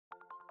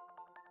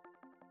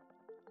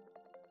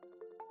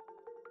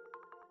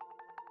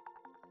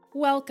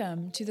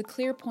Welcome to the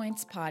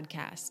ClearPoints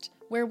podcast,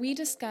 where we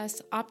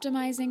discuss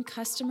optimizing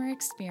customer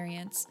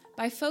experience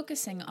by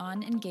focusing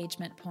on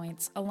engagement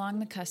points along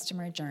the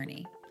customer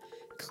journey.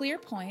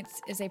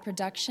 ClearPoints is a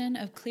production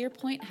of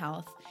ClearPoint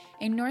Health,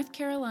 a North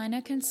Carolina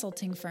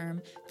consulting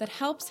firm that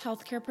helps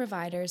healthcare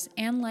providers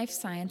and life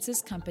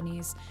sciences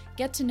companies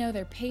get to know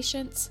their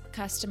patients,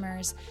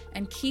 customers,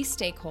 and key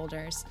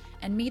stakeholders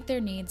and meet their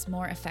needs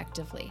more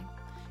effectively.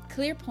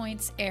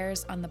 ClearPoints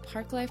airs on the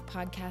Parklife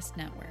Podcast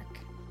Network.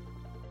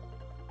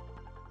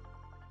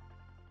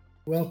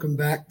 Welcome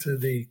back to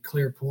the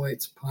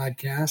ClearPoints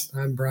podcast.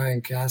 I'm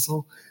Brian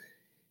Castle,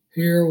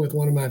 here with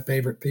one of my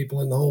favorite people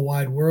in the whole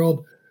wide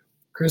world,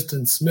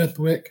 Kristen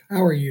Smithwick.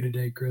 How are you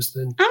today,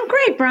 Kristen? I'm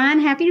great,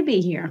 Brian. Happy to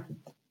be here.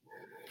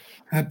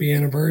 Happy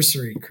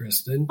anniversary,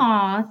 Kristen.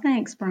 Aw,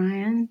 thanks,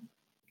 Brian.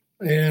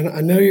 And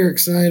I know you're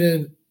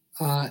excited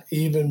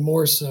even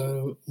more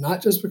so,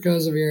 not just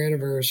because of your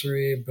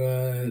anniversary,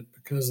 but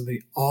because of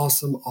the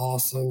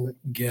awesome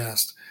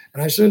guest.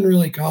 And I shouldn't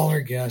really call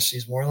her guest.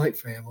 She's more like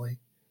family.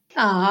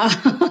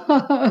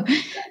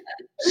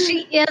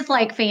 She is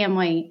like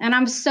family, and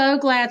I'm so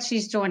glad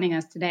she's joining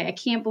us today. I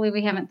can't believe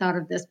we haven't thought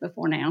of this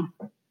before now.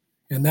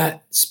 And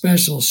that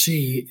special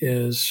she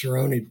is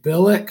Sharoni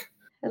Billick.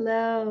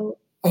 Hello.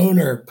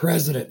 Owner,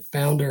 president,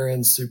 founder,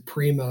 and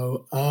Suprema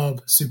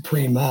of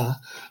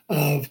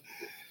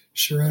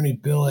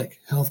Sharoni Billick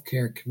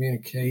Healthcare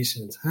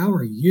Communications. How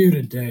are you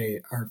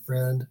today, our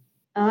friend?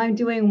 I'm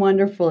doing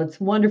wonderful. It's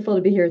wonderful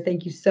to be here.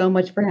 Thank you so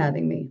much for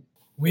having me.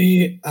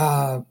 We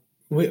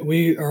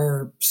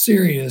are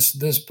serious.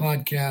 This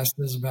podcast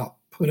is about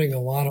putting a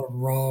lot of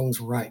wrongs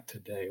right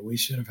today. We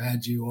should have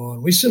had you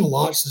on. We should have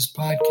launched this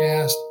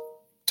podcast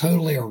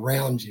totally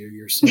around you.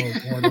 You're so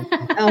important.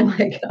 Oh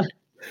my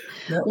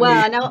God.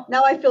 Wow.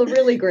 Now I feel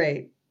really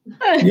great.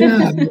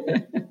 Yeah.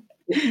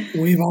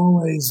 We've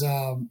always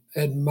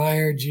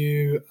admired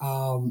you.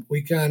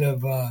 We kind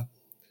of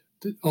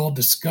all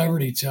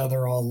discovered each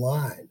other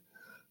online.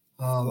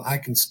 I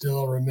can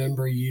still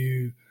remember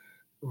you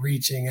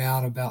reaching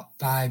out about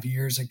 5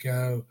 years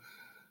ago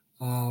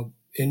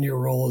in your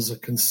role as a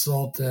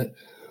consultant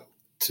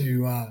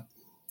to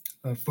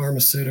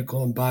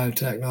pharmaceutical and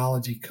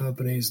biotechnology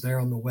companies there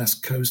on the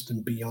West Coast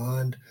and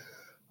beyond.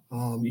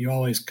 You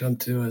always come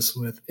to us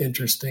with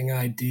interesting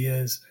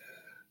ideas.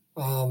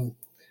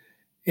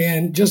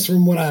 And just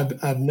from what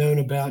I've known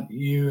about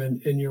you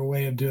and your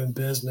way of doing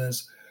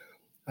business,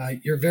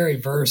 you're very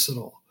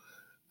versatile.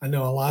 I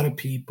know a lot of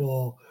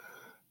people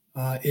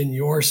in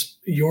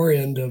your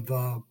end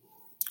of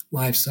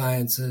life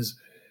sciences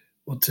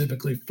will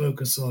typically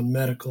focus on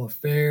medical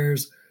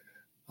affairs,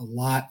 a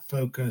lot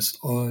focus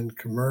on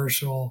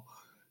commercial,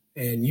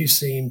 and you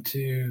seem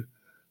to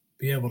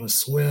be able to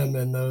swim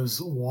in those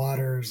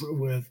waters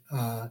with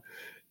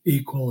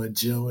equal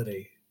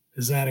agility.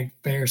 Is that a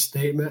fair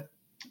statement?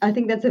 I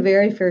think that's a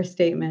very fair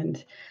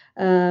statement.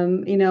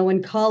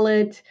 And call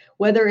it,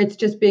 whether it's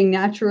just being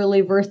naturally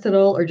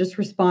versatile or just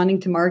responding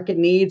to market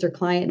needs or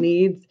client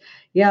needs.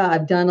 Yeah,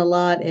 I've done a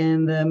lot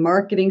in the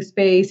marketing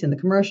space, in the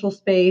commercial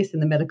space,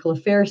 in the medical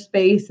affairs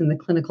space, in the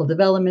clinical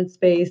development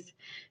space.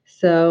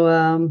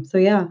 So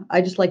yeah,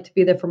 I just like to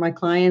be there for my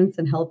clients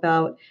and help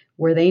out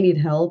where they need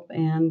help.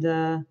 And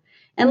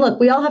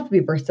look, we all have to be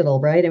versatile,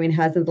 right? I mean,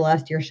 hasn't the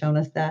last year shown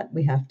us that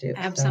we have to?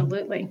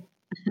 Absolutely.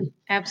 So.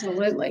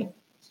 Absolutely.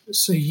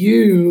 So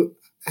you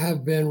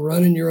have been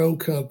running your own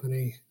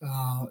company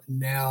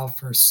now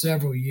for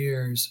several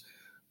years.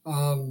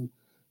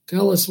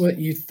 Tell us what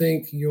you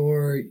think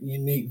your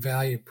unique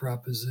value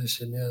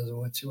proposition is and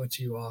what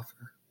you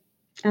offer.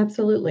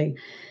 Absolutely.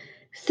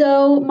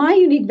 So my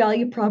unique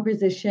value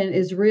proposition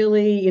is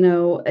really,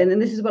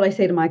 and this is what I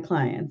say to my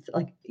clients,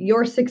 like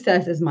your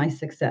success is my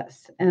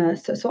success.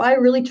 So I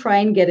really try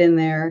and get in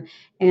there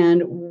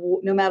and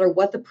no matter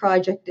what the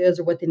project is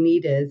or what the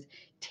need is,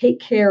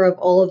 take care of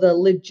all of the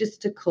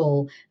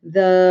logistical,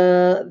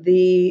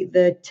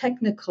 the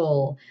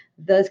technical,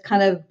 the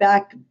kind of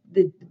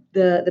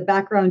the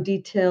background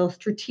detail,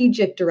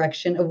 strategic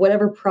direction of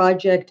whatever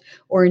project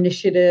or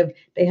initiative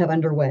they have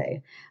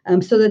underway,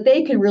 so that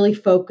they can really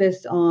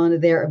focus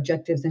on their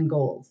objectives and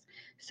goals.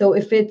 So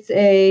if it's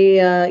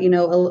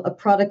a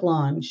product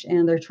launch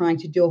and they're trying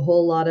to do a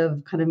whole lot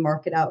of kind of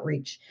market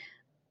outreach,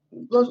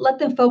 let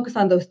them focus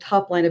on those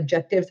top line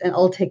objectives and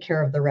I'll take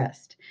care of the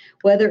rest.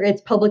 Whether it's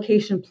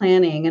publication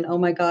planning and, oh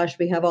my gosh,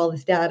 we have all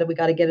this data, we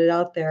got to get it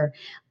out there.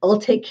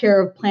 I'll take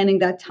care of planning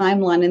that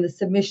timeline and the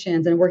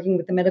submissions and working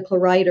with the medical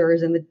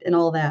writers and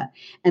all that.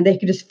 And they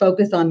can just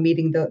focus on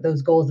meeting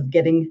those goals of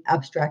getting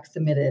abstracts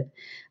submitted.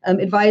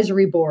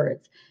 Advisory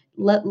boards.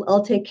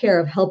 I'll take care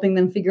of helping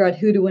them figure out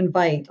who to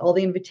invite, all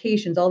the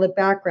invitations, all the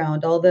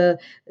background, all the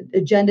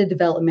agenda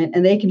development,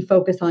 and they can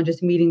focus on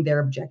just meeting their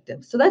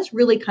objectives. So that's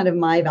really kind of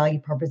my value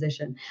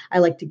proposition. I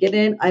like to get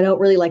in. I don't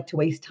really like to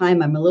waste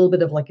time. I'm a little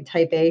bit of like a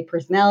type A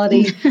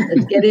personality.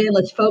 Let's get in.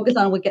 Let's focus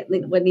on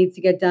what needs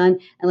to get done,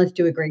 and let's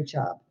do a great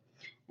job.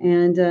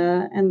 And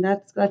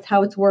that's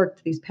how it's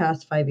worked these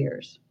past 5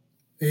 years.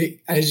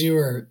 As you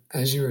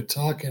were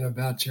talking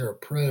about your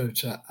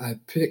approach, I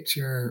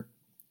picture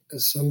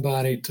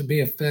somebody to be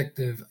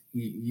effective,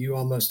 you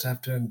almost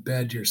have to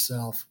embed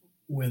yourself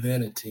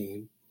within a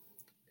team.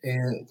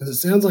 And because it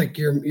sounds like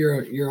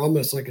you're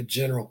almost like a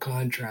general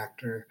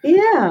contractor.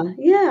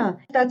 Yeah.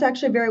 That's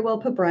actually very well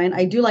put, Brian.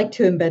 I do like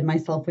to embed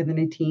myself within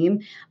a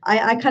team.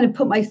 I kind of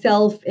put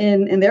myself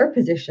in their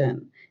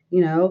position,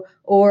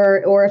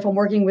 or if I'm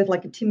working with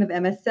like a team of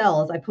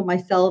MSLs, I put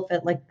myself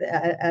at like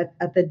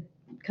at the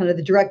kind of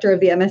the director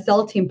of the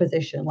MSL team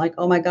position. Like,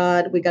 oh my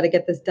God, we got to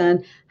get this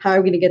done. How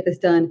are we going to get this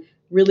done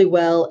really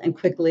well and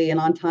quickly and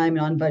on time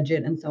and on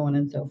budget and so on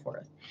and so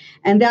forth.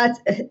 And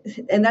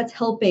that's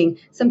helping.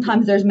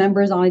 Sometimes there's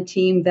members on a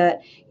team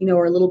that,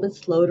 are a little bit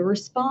slow to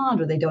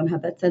respond, or they don't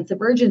have that sense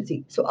of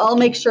urgency. So I'll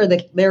make sure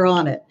that they're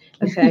on it.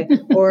 Okay.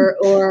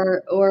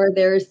 or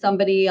there's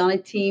somebody on a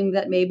team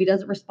that maybe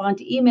doesn't respond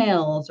to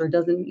emails or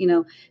doesn't,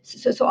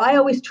 so I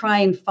always try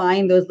and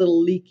find those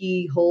little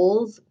leaky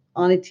holes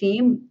on a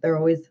team. They're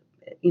always,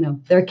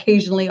 there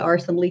occasionally are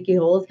some leaky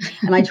holes,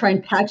 and I try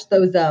and patch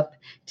those up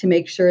to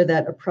make sure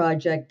that a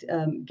project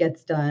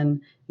gets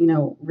done,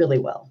 really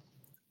well.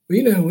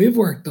 We've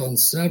worked on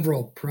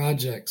several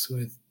projects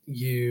with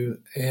you,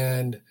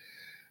 and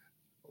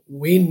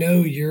we know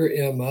your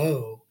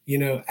MO,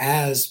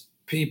 as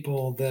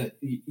people that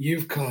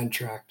you've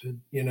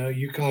contracted.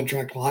 You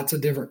contract lots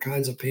of different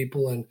kinds of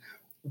people, and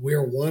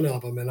we're one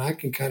of them. And I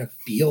can kind of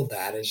feel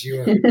that as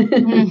you are.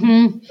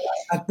 Mm-hmm.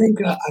 I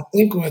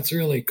think what's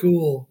really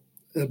cool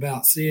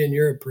about seeing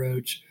your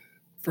approach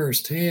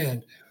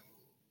firsthand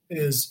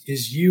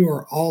is you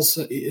are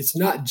also, it's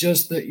not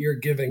just that you're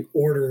giving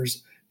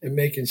orders and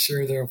making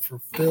sure they're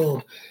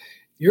fulfilled.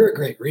 You're a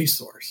great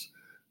resource.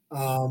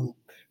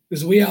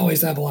 Because we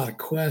always have a lot of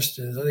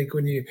questions. I think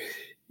when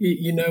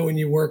when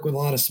you work with a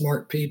lot of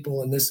smart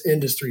people and this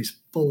industry's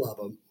full of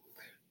them,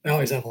 they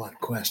always have a lot of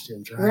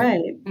questions, right?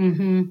 Right.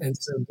 Mm-hmm. And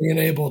so being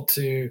able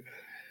to,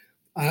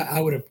 I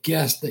would have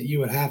guessed that you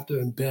would have to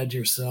embed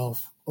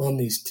yourself on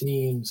these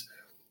teams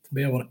to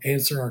be able to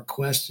answer our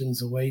questions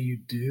the way you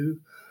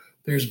do.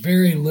 There's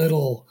very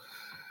little,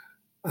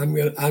 I'm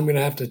gonna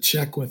have to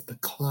check with the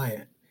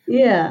client.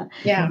 Yeah.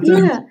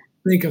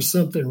 Think of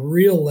something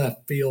real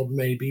left field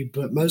maybe,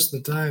 but most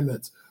of the time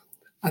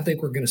I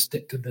think we're going to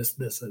stick to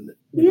this, and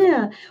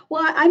Yeah.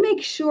 Well, I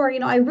make sure,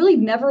 I really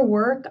never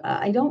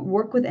I don't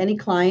work with any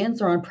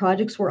clients or on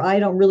projects where I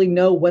don't really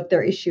know what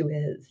their issue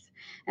is.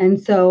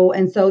 And so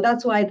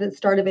that's why at the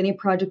start of any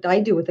project I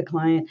do with a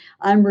client,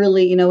 I'm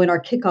really, in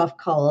our kickoff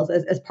calls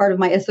as part of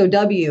my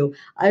SOW,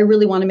 I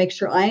really want to make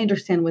sure I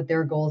understand what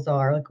their goals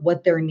are, like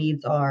what their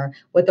needs are,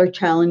 what their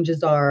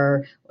challenges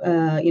are,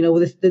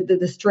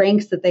 the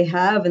strengths that they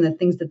have and the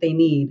things that they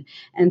need.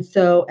 And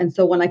so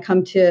when I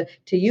come to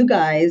you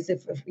guys,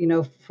 if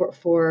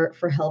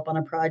for help on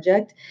a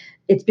project,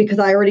 it's because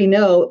I already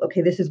know,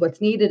 okay, this is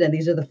what's needed, and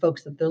these are the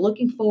folks that they're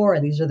looking for,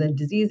 and these are the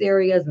disease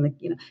areas, and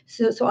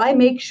so I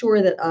make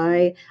sure that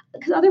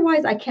because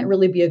otherwise I can't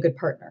really be a good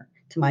partner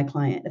to my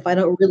client if I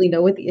don't really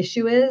know what the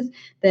issue is.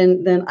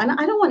 Then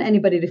I don't want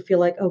anybody to feel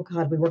like, oh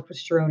God, we worked with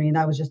Sharoni and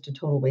that was just a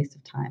total waste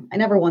of time. I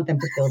never want them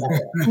to feel that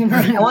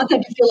way. I want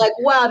them to feel like,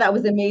 wow, that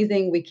was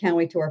amazing. We can't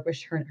wait to work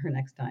with her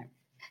next time.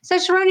 So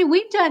Sharoni,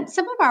 we've done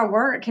some of our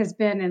work has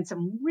been in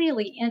some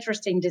really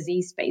interesting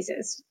disease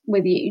spaces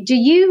with you. Do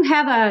you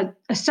have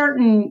a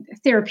certain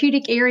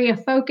therapeutic area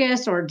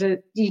focus, or do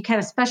you kind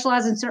of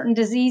specialize in certain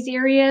disease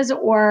areas,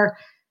 or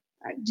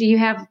do you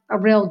have a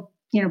real,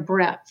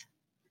 breadth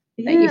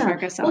that you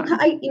focus on?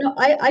 Well,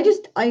 I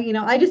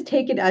just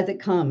take it as it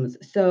comes.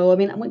 So, I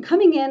mean, when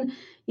coming in,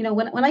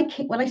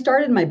 when I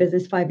started my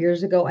business 5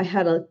 years ago, I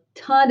had a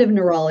ton of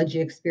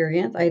neurology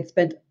experience. I had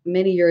spent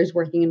many years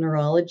working in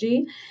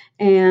neurology,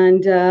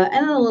 and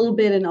a little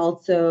bit, and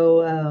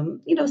also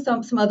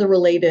some other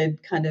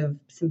related kind of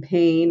some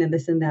pain and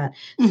this and that.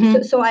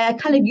 Mm-hmm. So I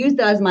kind of used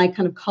that as my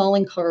kind of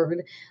calling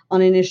card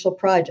on an initial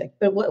project.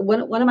 But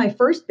one of my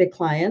first big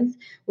clients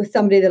was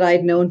somebody that I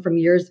had known from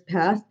years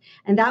past,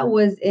 and that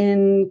was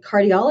in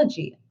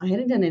cardiology. I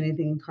hadn't done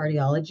anything in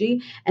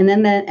cardiology, and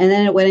then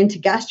it went into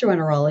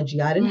gastroenterology.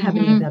 I didn't have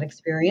any of that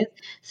experience,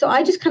 so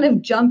I just kind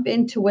of jump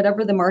into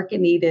whatever the market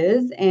need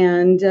is,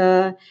 and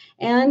then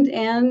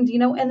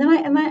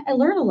I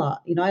learn a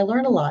lot. I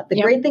learn a lot.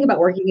 The great thing about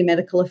working in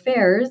medical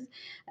affairs,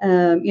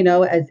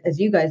 as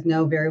you guys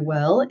know very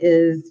well,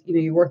 is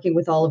you're working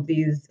with all of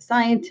these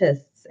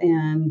scientists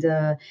and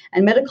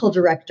medical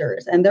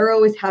directors, and they're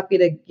always happy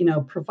to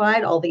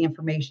provide all the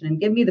information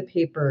and give me the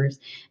papers,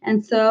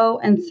 and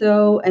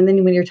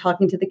then when you're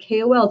talking to the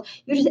KOLs,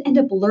 you just end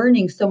up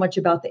learning so much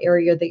about the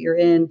area that you're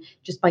in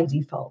just by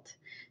default.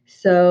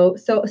 So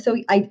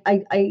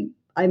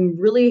I'm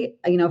really,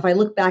 if I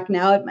look back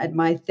now at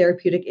my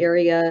therapeutic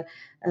area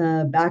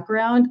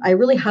background, I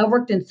really have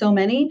worked in so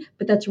many,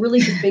 but that's really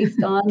just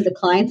based on the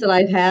clients that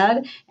I've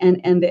had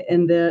and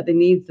the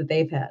needs that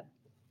they've had.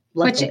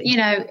 Luckily.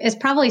 Which, is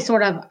probably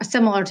sort of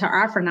similar to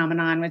our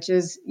phenomenon, which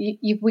is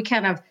we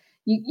kind of,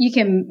 you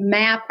can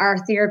map our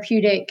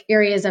therapeutic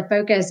areas of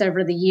focus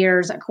over the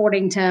years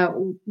according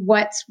to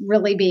what's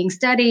really being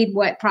studied,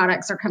 what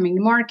products are coming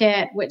to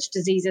market, which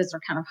diseases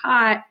are kind of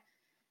hot.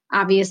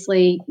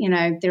 Obviously,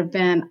 there have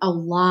been a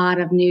lot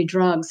of new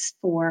drugs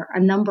for a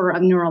number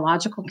of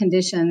neurological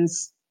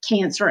conditions,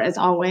 cancer as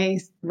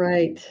always.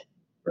 Right,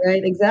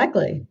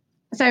 exactly.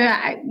 So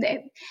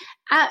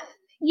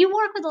you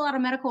work with a lot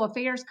of medical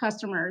affairs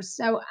customers.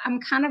 So I'm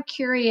kind of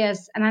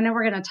curious, and I know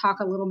we're going to talk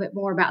a little bit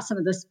more about some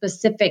of the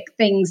specific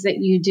things that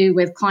you do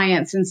with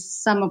clients and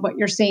some of what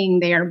you're seeing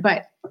there.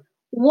 But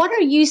what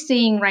are you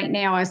seeing right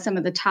now as some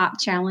of the top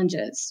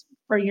challenges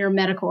for your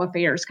medical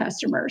affairs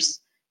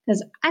customers?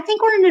 Because I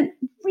think we're in a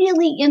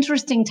really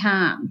interesting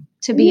time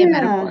to be in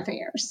medical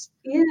affairs.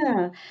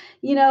 Yeah.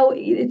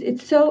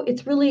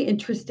 It's really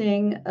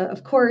interesting.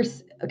 Of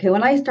course, okay,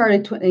 when I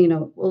started,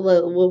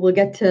 we'll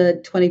get to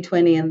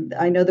 2020, and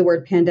I know the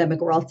word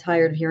pandemic, we're all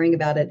tired of hearing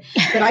about it.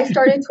 But I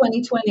started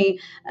 2020.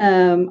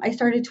 I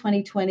started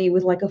 2020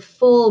 with like a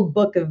full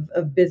book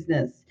of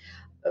business.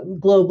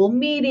 Global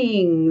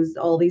meetings,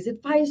 all these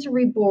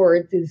advisory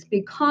boards, these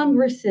big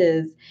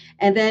congresses,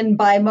 and then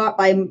by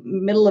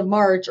middle of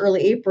March,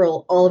 early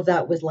April, all of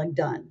that was like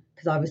done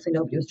because obviously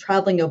nobody was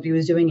traveling, nobody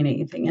was doing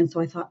anything, and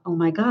so I thought, oh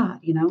my God,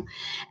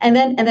 and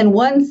then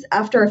once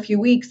after a few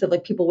weeks of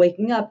like people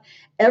waking up,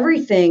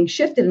 everything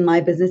shifted in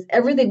my business,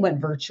 everything went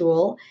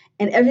virtual,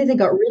 and everything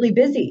got really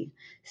busy.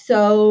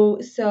 So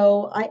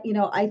I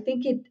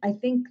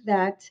think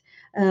that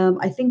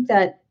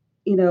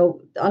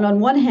on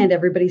one hand,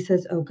 everybody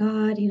says, "Oh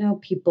God,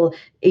 people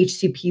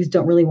HCPs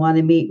don't really want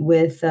to meet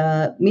with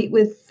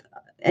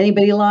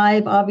anybody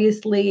live,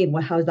 obviously,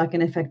 and how is that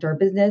going to affect our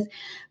business?"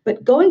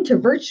 But going to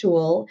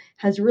virtual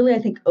has really, I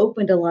think,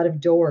 opened a lot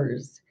of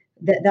doors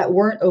that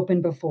weren't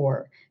open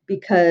before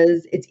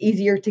because it's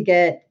easier to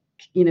get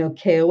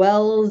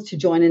KOLs to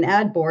join an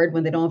ad board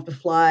when they don't have to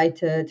fly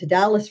to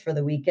Dallas for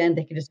the weekend.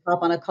 They can just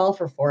hop on a call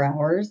for 4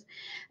 hours.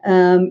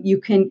 You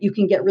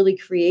can get really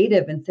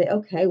creative and say,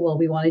 okay, well,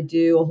 we want to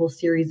do a whole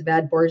series of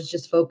ad boards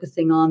just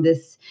focusing on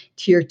this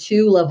tier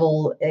 2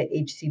 level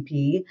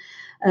HCP.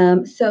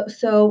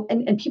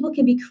 And people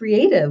can be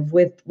creative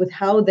with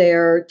how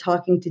they're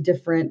talking to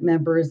different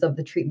members of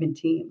the treatment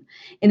team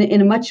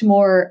in a much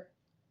more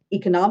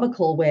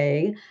economical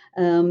way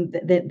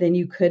than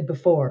you could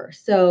before.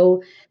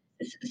 So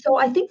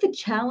I think the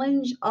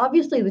challenge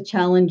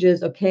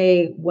is,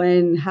 okay,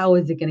 how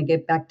is it going to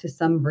get back to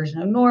some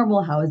version of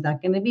normal? How is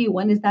that going to be?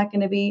 When is that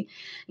going to be?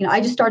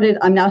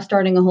 I'm now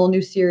starting a whole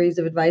new series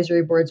of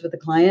advisory boards with a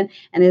client.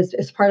 And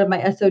as part of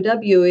my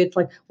SOW, it's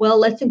like, well,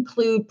 let's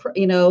include,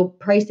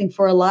 pricing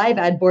for a live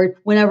ad board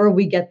whenever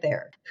we get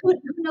there. Who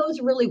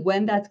knows really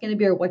when that's going to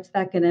be or what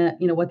that's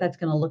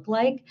going to look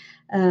like.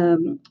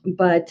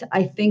 But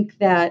I think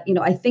that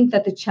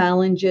the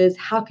challenge is,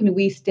 how can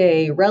we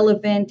stay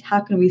relevant?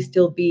 How can we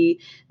still be,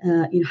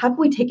 how can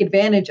we take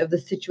advantage of the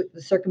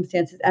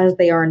circumstances as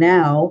they are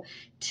now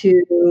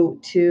to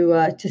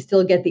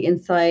still get the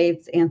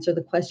insights, answer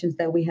the questions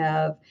that we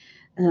have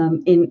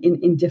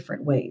in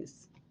different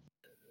ways.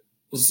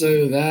 Well,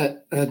 so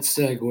that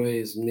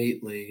segues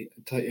neatly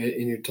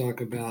in your talk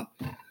about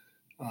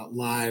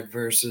live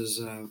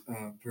versus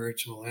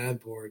virtual ad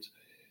boards.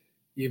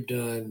 You've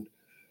done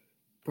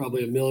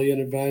probably 1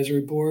 million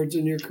advisory boards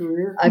in your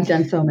career. I've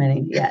done so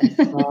many, yes.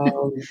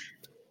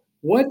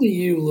 What do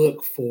you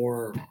look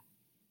for,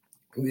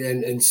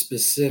 and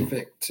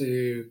specific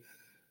to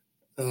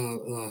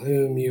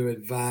whom you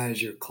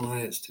advise your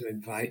clients to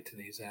invite to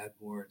these ad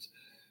boards?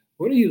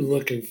 What are you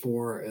looking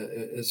for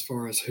as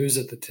far as who's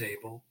at the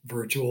table,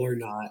 virtual or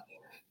not,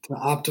 to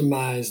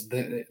optimize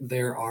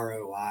their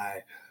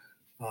ROI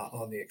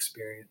on the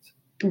experience?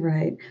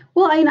 Right.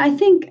 Well, I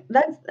think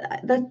that's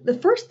the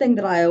first thing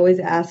that I always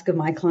ask of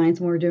my clients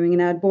when we're doing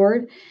an ad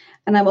board.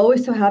 And I'm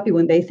always so happy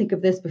when they think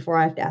of this before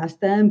I have to ask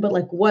them, but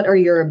like, what are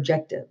your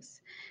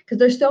objectives? Because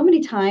there's so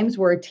many times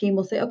where a team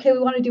will say, okay, we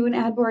want to do an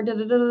ad board, da,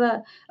 da, da, da, da.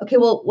 Okay,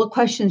 well, what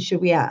questions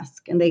should we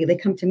ask? And they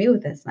come to me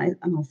with this, and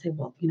I'll say,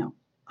 well,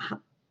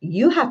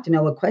 you have to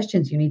know what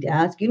questions you need to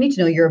ask. You need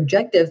to know your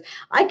objectives.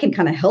 I can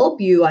kind of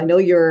help you. I know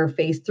you're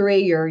phase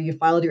 3 or you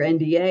filed your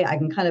NDA. I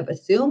can kind of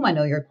assume I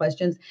know your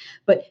questions,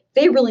 but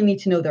they really need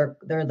to know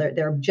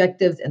their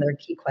objectives and their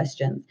key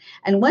questions.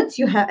 And once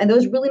you have, and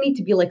those really need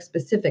to be like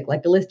specific,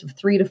 like a list of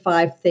 3 to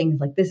 5 things,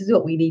 like this is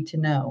what we need to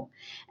know.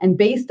 And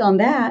based on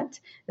that,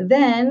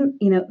 then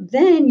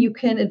you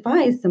can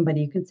advise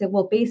somebody. You can say,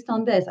 well, based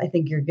on this, I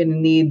think you're going to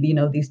need,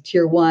 these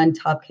tier 1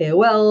 top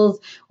KOLs,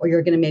 or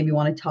you're going to maybe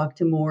want to talk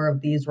to more of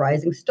these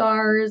rising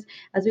stars,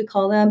 as we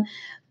call them.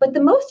 But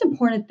the most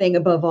important thing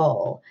above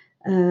all,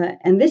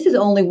 and this is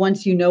only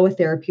once you know a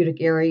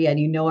therapeutic area and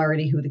you know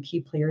already who the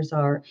key players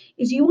are,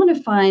 is you want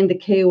to find the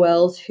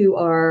KOLs who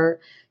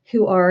are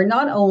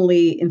not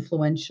only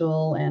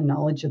influential and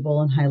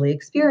knowledgeable and highly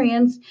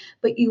experienced,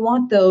 but you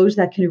want those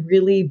that can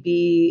really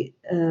be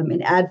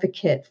an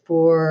advocate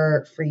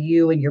for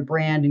you and your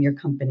brand and your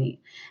company.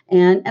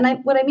 And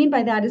what I mean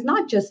by that is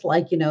not just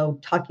like,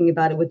 talking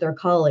about it with their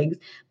colleagues,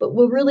 but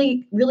will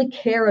really, really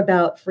care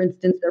about, for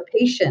instance, their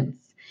patients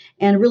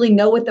and really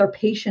know what their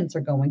patients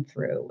are going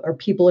through, or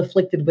people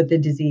afflicted with the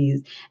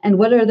disease, and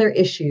what are their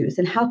issues,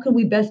 and how can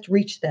we best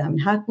reach them,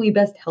 how can we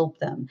best help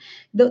them.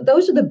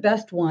 Those are the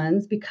best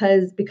ones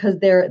because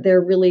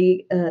they're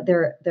really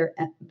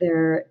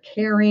they're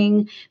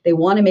caring, they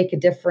want to make a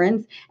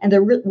difference, and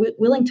they're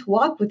willing to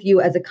walk with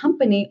you as a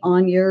company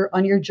on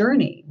your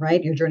journey,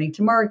 right? Your journey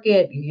to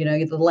market,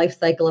 the life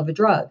cycle of a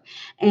drug,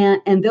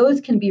 and those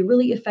can be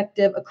really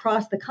effective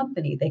across the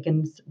company. They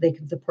can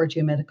support you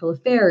in medical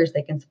affairs,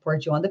 they can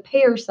support you on the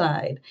payer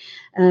side.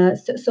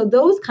 So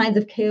those kinds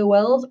of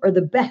KOLs are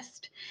the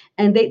best.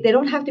 And they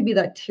don't have to be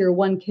that tier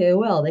 1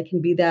 KOL. They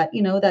can be that,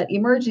 that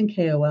emerging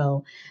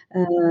KOL.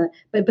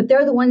 But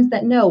they're the ones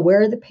that know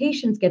where are the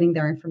patients getting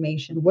their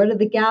information? What are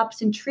the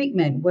gaps in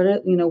treatment? What are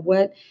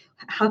the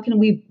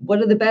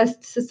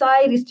best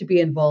societies to be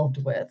involved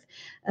with?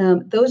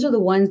 Those are the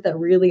ones that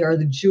really are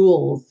the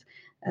jewels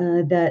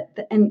and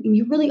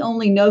you really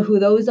only know who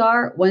those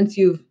are once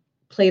you've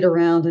played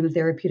around in a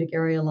therapeutic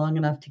area long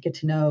enough to get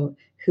to know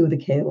who the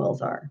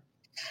KOLs are.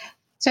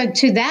 So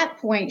to that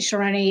point,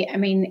 Sharoni, I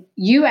mean,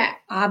 you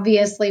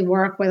obviously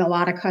work with a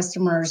lot of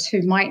customers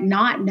who might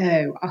not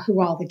know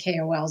who all the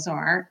KOLs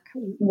are.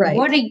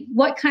 Right.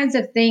 What kinds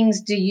of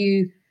things do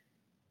you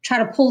try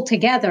to pull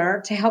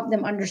together to help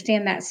them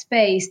understand that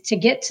space to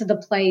get to the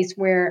place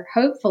where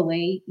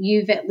hopefully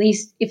you've at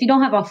least, if you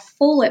don't have a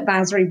full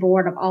advisory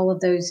board of all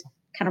of those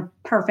kind of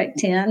perfect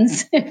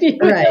 10s,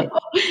 you've at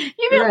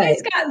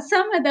least got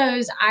some of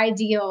those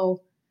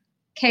ideal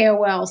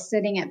KOLs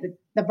sitting at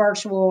the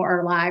virtual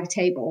or live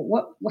table.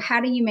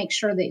 How do you make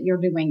sure that you're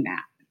doing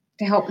that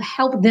to help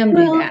them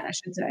do that, I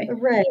should say?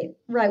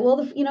 Right. Well,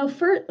 once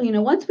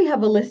we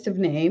have a list of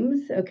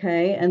names,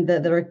 okay, and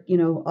that are,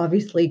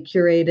 obviously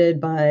curated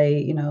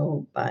by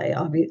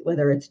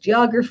whether it's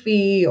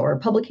geography or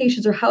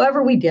publications or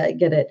however we get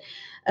it.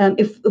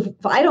 If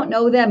I don't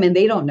know them and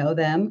they don't know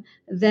them,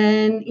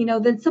 then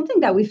something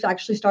that we've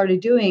actually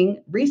started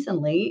doing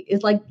recently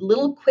is like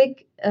little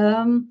quick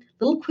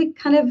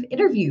kind of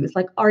interviews.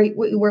 Like,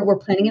 we're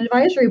planning an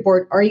advisory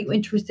board. Are you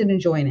interested in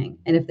joining?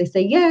 And if they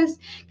say yes,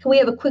 can we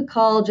have a quick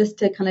call just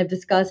to kind of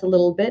discuss a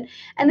little bit?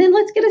 And then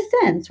let's get a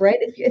sense, right?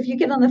 If you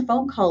get on a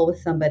phone call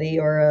with somebody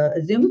or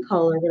a Zoom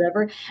call or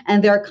whatever,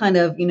 and they're kind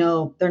of,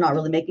 they're not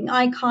really making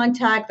eye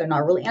contact, they're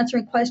not really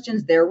answering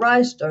questions, they're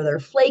rushed or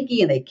they're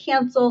flaky and they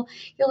cancel,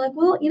 you're like,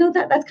 well,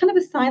 that's kind of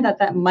a sign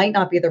that might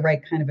not be the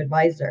right kind of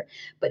advisor.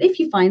 But if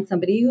you find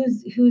somebody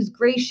who's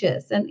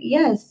gracious and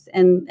yes,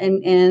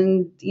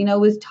 and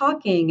is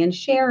talking and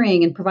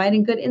sharing and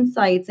providing good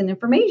insights and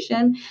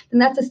information, then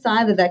that's a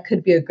sign that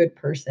could be a good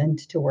person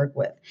to work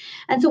with.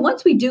 And so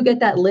once we do get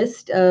that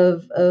list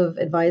of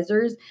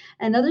advisors,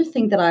 another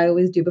thing that I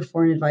always do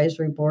before an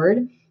advisory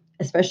board,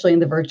 especially in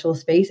the virtual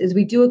space, is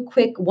we do a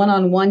quick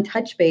one-on-one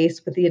touch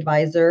base with the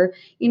advisor,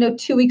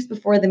 2 weeks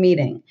before the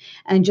meeting,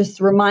 and just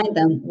remind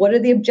them what are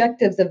the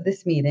objectives of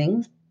this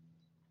meeting,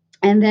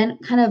 and then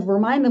kind of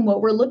remind them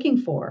what we're looking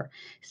for.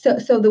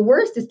 So the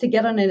worst is to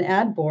get on an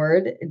ad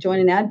board,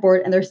 join an ad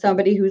board, and there's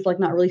somebody who's like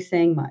not really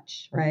saying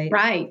much, right?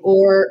 Right.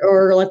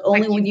 Or like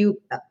only when you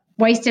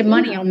wasted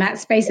money on that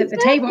space at the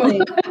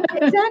table.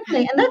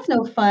 Exactly. And that's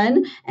no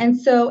fun. And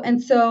so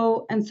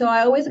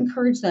I always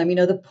encourage them,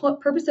 the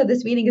purpose of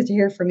this meeting is to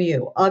hear from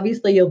you.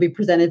 Obviously, you'll be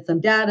presented some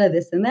data,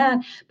 this and that,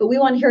 but we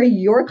want to hear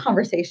your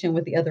conversation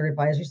with the other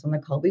advisors on the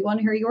call. We want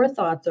to hear your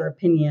thoughts or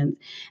opinions.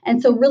 And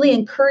so really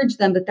encourage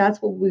them that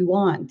that's what we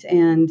want.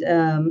 And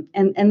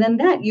then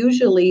that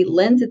usually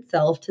lends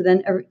itself to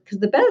then, because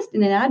the best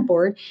in an ad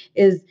board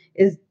is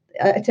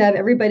to have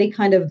everybody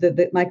kind of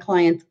my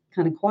clients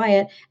kind of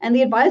quiet, and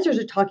the advisors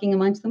are talking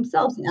amongst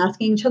themselves and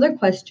asking each other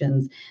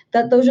questions.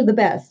 Those are the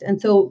best.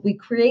 And so we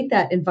create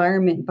that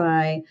environment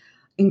by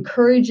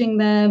encouraging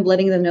them,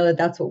 letting them know that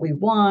that's what we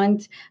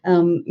want,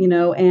 and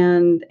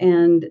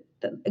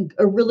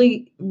a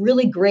really,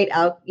 really great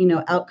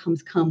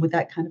outcomes come with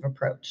that kind of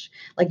approach.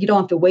 Like, you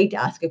don't have to wait to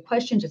ask a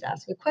question, just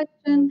ask a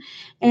question.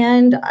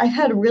 And I've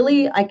had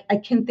I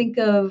can think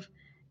of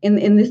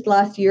in this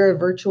last year of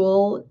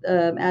virtual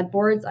ad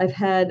boards, I've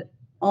had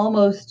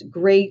almost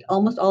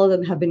all of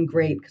them have been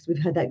great because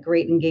we've had that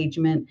great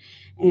engagement,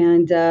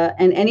 and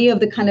any of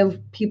the kind of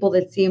people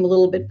that seem a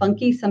little bit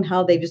funky,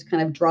 somehow they just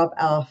kind of drop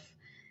off.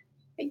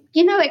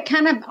 It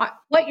kind of,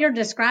 what you're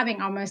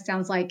describing almost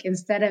sounds like,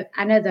 instead of,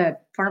 I know the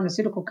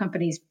pharmaceutical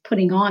companies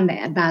putting on the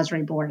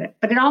advisory board,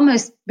 but it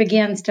almost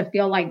begins to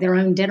feel like their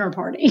own dinner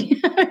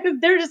party.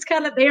 They're just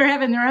kind of there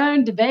having their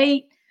own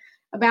debate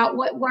about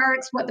what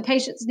works, what the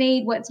patients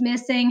need, what's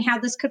missing, how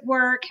this could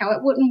work, how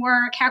it wouldn't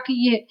work, how can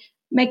you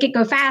make it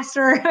go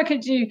faster? How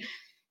could you?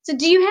 So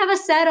do you have a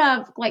set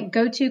of like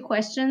go-to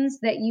questions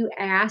that you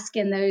ask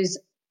in those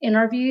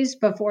interviews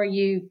before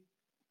you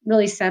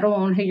really settle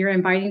on who you're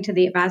inviting to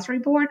the advisory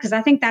board? Because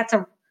I think that's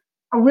a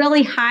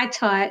really high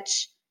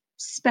touch,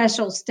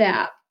 special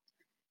step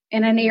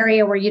in an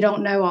area where you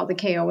don't know all the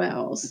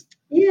KOLs.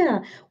 Yeah.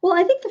 Well,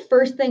 I think the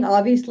first thing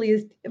obviously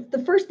is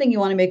the first thing you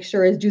want to make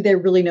sure is, do they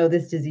really know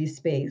this disease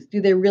space?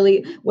 Do they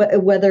really,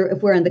 whether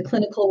if we're in the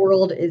clinical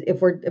world,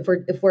 if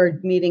we're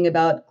meeting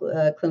about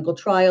clinical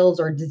trials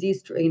or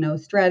disease,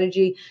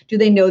 strategy, do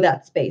they know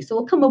that space? So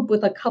we'll come up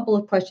with a couple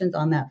of questions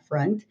on that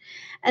front.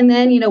 And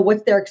then,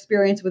 what's their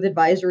experience with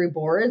advisory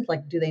boards?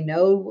 Like, do they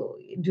know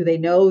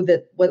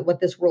that what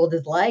this world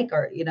is like,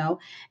 or,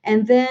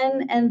 and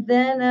then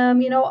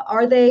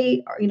are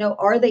they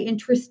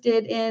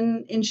interested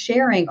in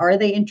sharing? Are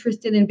they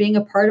interested in being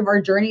a part of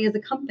our journey as a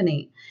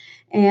company?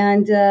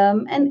 And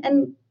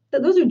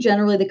those are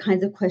generally the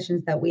kinds of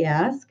questions that we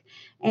ask.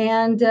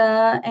 And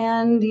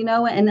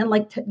then,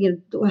 like,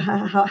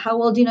 how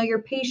well do you know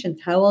your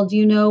patients? How well do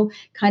you know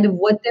kind of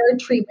what their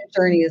treatment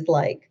journey is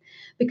like?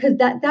 Because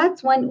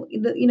that's when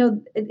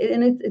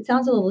it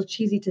sounds a little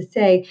cheesy to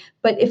say,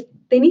 but if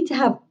they need to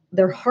have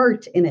their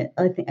heart in it,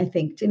 I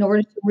think in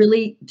order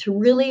to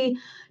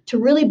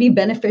really be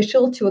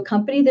beneficial to a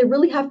company, they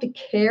really have to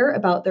care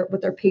about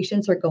what their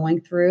patients are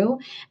going through,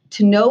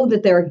 to know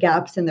that there are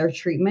gaps in their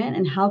treatment,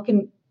 and how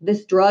can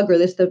this drug or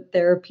this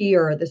therapy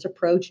or this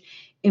approach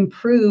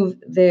improve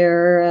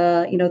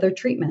their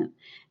treatment.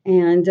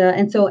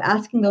 And so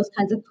asking those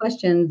kinds of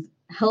questions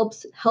help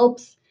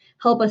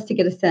us to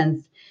get a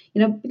sense,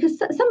 because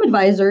some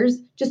advisors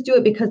just do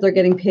it because they're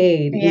getting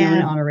paid,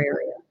 an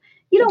honoraria.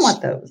 You don't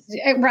want those.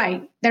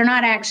 Right. They're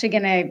not actually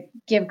going to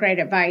give great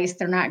advice.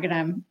 They're not going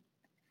to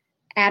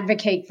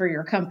advocate for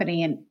your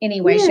company in any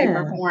way, shape,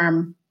 or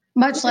form,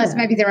 much less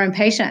maybe their own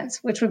patients,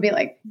 which would be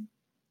like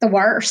the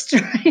worst.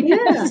 Right?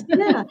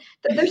 Yeah.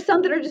 There's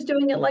some that are just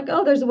doing it like,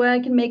 oh, there's a way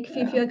I can make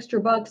a few extra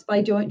bucks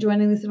by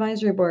joining this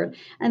advisory board.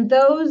 And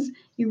those,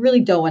 you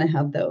really don't want to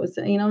have those,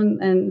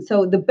 and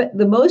so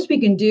the most we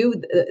can do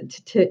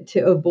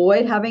to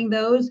avoid having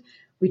those,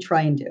 we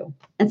try and do.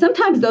 And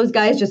sometimes those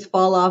guys just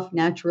fall off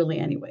naturally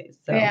anyways.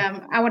 So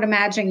yeah, I would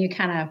imagine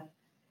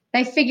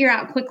they figure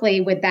out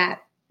quickly with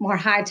that more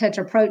high touch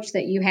approach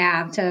that you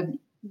have to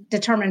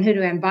determine who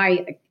to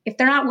invite. If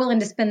they're not willing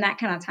to spend that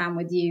kind of time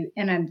with you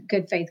in a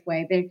good faith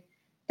way,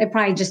 they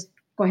probably just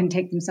go ahead and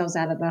take themselves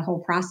out of the whole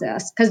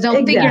process, because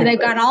they'll figure they've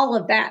got all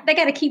of that. They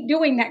got to keep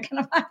doing that kind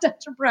of high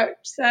touch approach.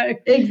 So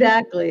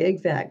exactly.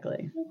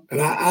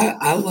 And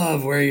I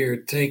love where you're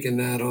taking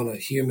that on a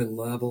human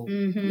level.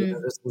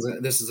 Mm-hmm.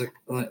 This is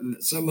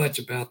so much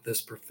about this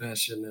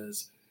profession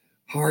is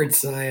hard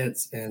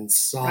science and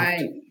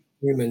soft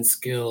human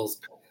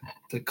skills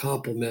to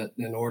complement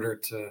in order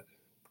to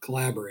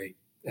collaborate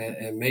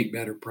and make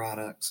better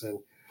products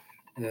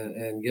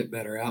and get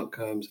better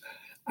outcomes.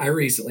 I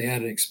recently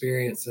had an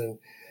experience, and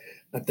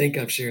I think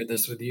I've shared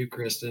this with you,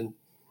 Kristen.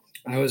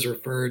 I was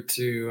referred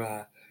to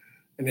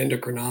an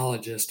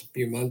endocrinologist a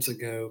few months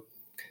ago,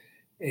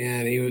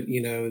 and he,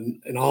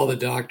 and all the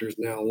doctors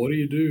now, what do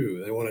you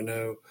do? They want to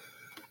know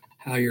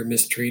how you're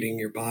mistreating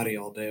your body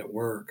all day at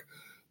work,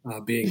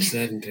 being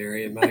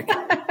sedentary in my case.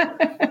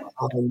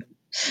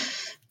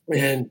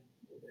 And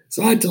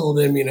so I told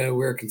him,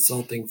 we're a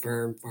consulting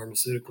firm,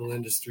 pharmaceutical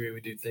industry.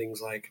 We do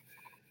things like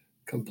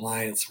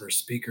compliance for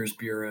speakers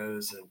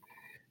bureaus and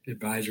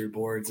advisory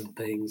boards and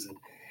things. And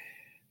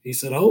he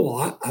said, oh,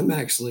 well, I'm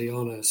actually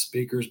on a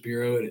speakers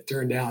bureau. And it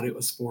turned out it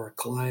was for a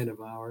client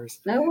of ours.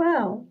 Oh,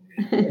 wow.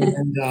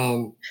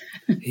 And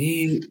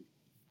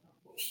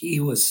he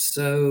was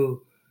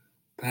so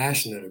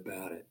passionate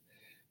about it.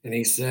 And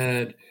he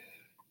said,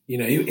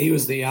 he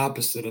was the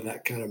opposite of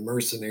that kind of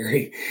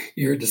mercenary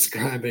you're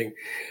describing.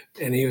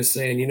 And he was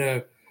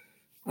saying,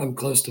 I'm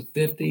close to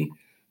 50.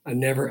 I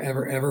never,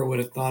 ever, ever would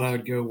have thought I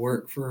would go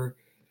work for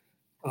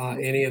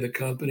any of the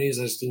companies.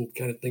 I just didn't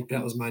kind of think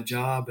that was my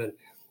job. And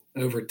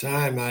over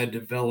time, I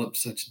developed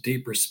such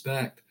deep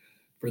respect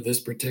for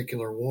this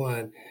particular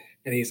one.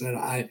 And he said,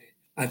 I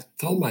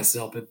told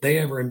myself if they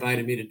ever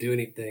invited me to do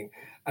anything,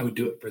 I would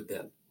do it for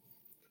them.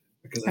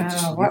 Because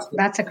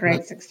that's a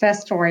great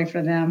success story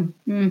for them.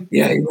 Mm.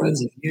 Yeah, he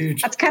runs a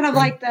huge. That's kind of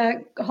like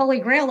the holy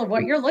grail of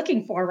what you're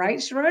looking for, right,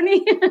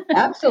 Sharoni?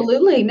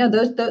 Absolutely. No,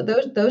 those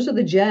are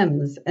the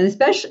gems, and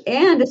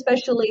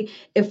especially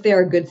if they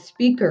are good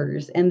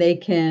speakers and they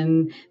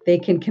can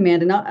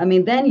command enough. I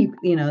mean, then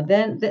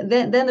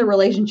then the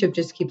relationship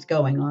just keeps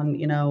going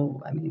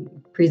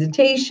on.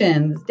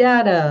 Presentations,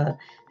 data,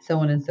 so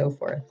on and so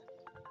forth.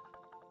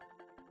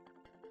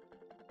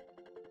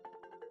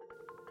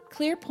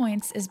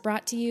 ClearPoints is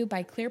brought to you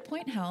by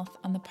ClearPoint Health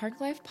on the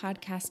Park Life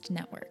Podcast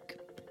Network.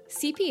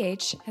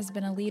 CPH has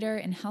been a leader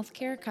in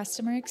healthcare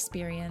customer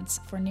experience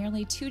for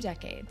nearly 2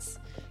 decades.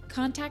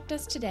 Contact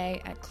us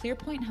today at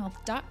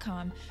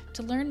clearpointhealth.com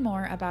to learn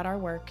more about our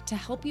work to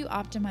help you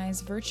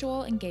optimize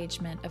virtual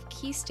engagement of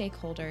key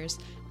stakeholders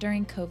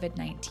during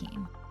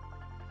COVID-19.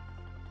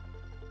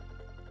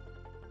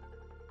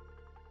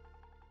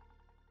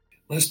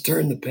 Let's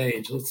turn the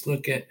page. Let's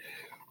look at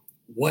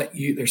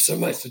there's so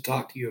much to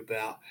talk to you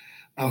about.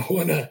 I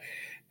want to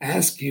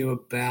ask you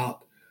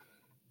about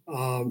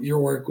your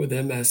work with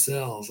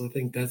MSLs. I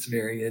think that's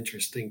very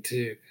interesting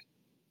too.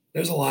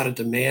 There's a lot of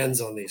demands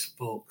on these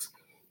folks.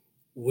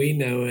 We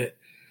know it.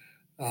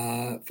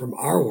 from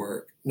our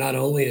work, not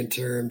only in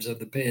terms of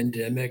the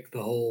pandemic,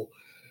 the whole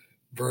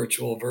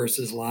virtual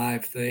versus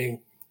live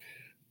thing.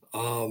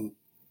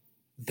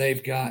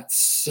 They've got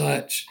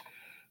such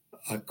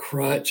a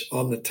crunch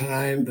on the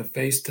time, the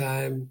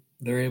FaceTime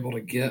they're able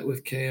to get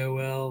with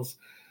KOLs.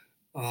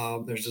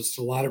 There's just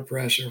a lot of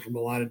pressure from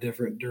a lot of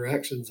different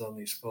directions on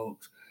these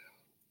folks.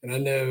 And I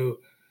know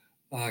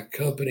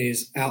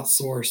companies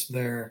outsource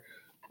their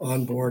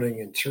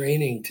onboarding and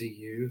training to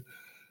you.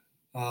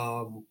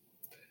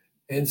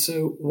 And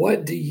so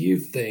what do you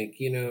think,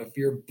 if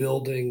you're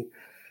building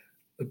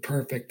the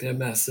perfect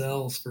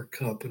MSLs for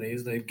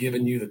companies, they've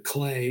given you the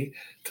clay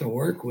to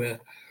work with,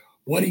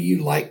 what do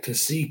you like to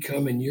see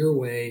coming your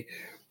way?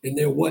 And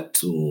then what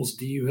tools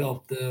do you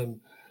help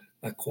them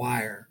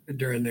acquire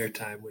during their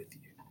time with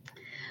you?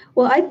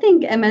 Well, I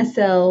think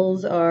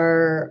MSLs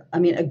are,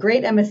 a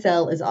great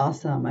MSL is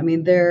awesome.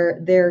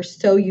 They're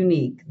so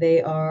unique.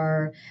 They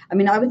are,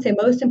 I would say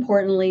most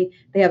importantly,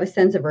 they have a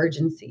sense of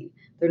urgency.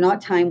 They're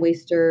not time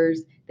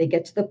wasters. They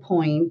get to the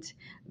point.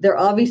 They're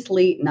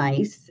obviously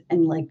nice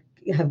and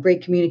have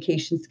great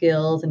communication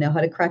skills and know how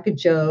to crack a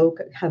joke,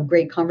 have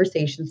great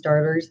conversation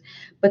starters,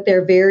 but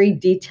they're very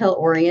detail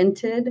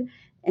oriented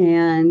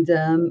and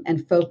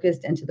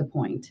focused and to the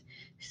point.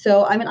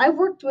 So, I've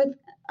worked with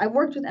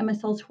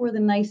MSLs who are the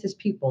nicest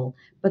people,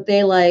 but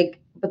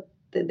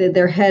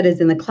their head is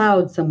in the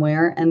clouds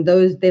somewhere, and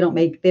they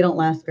don't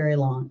last very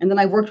long. And then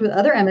I've worked with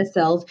other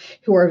MSLs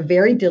who are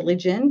very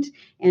diligent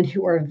and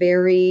who are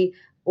very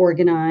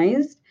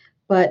organized,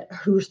 but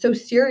who are so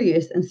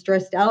serious and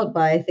stressed out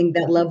by, I think,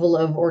 that level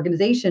of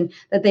organization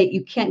that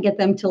you can't get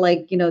them to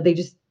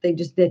they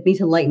need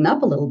to lighten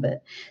up a little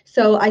bit.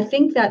 So I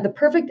think that the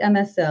perfect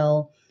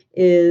MSL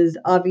is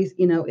obvious,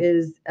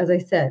 is, as I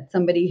said,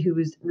 somebody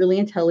who's really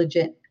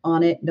intelligent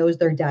on it, knows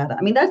their data.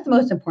 That's the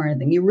most important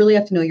thing. You really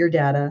have to know your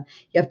data.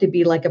 You have to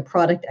be like a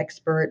product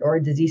expert or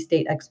a disease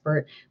state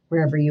expert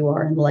wherever you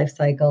are in the life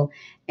cycle.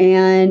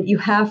 And you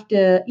have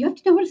to know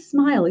how to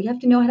smile. You have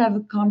to know how to have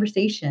a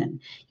conversation.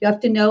 You have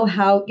to know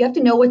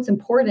what's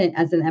important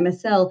as an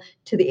MSL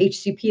to the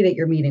HCP that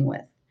you're meeting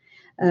with.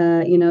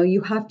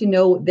 You have to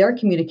know their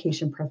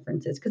communication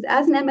preferences, because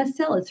as an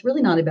MSL, it's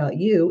really not about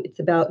you. It's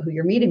about who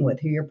you're meeting with,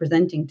 who you're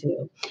presenting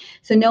to.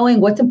 So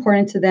knowing what's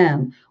important to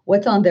them,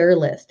 what's on their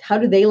list, how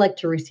do they like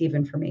to receive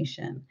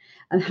information,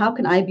 and how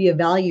can I be of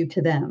value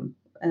to them?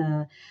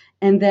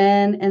 And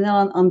then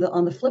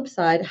on the flip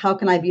side, how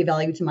can I be of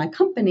value to my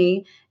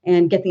company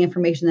and get the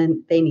information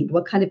that they need?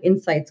 What kind of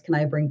insights can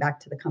I bring back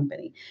to the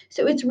company?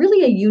 So it's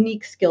really a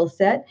unique skill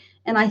set.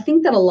 And I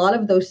think that a lot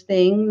of those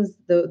things,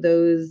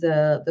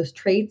 those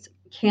traits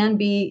can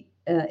be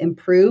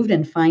improved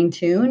and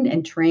fine-tuned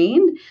and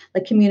trained,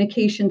 like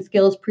communication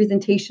skills,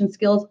 presentation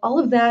skills, all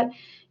of that.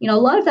 A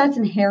lot of that's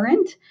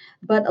inherent,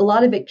 but a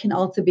lot of it can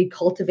also be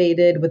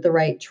cultivated with the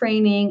right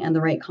training and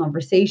the right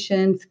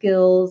conversation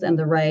skills and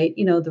the right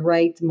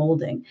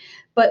molding.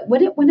 But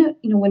when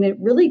it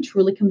really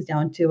truly comes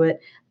down to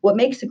it, what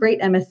makes a great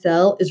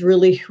MSL is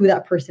really who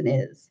that person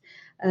is.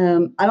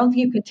 I don't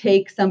think you could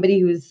take somebody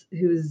who's,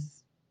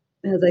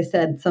 as I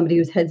said, somebody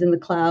whose head's in the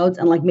clouds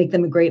and make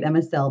them a great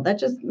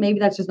MSL. Maybe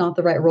that's just not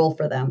the right role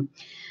for them.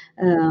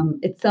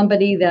 It's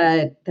somebody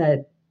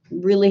that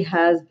really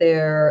has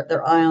their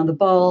eye on the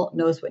ball,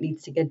 knows what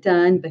needs to get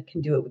done, but can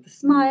do it with a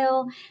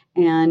smile,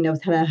 and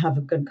knows how to have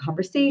a good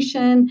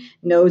conversation,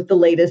 knows the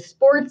latest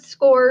sports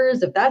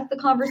scores, if that's the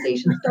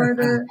conversation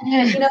starter.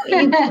 You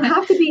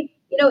have to be,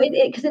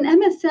 because an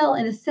MSL,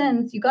 in a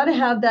sense, you got to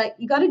have that,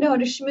 you got to know how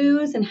to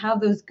schmooze and have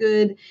those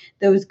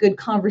good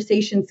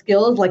conversation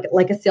skills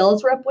like a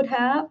sales rep would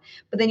have.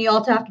 But then you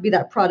also have to be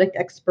that product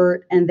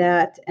expert and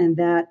that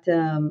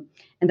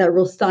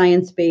real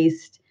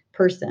science-based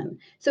person.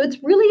 So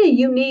it's really a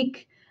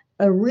unique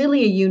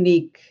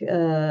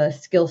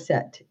skill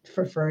set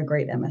for a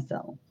great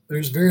MSL.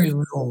 There's very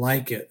little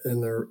like it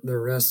in the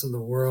rest of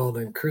the world.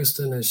 And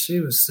Kristen, as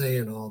she was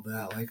saying all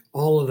that,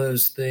 all of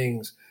those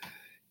things,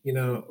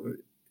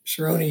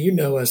 Sharoni, you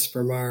know us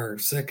from our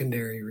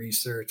secondary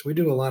research. We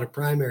do a lot of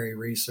primary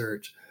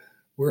research.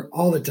 We're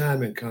all the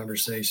time in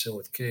conversation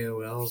with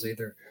KOLs,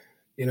 either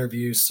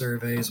interviews,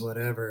 surveys,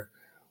 whatever.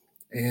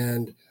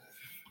 And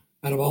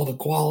out of all the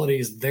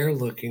qualities they're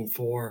looking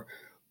for,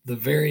 the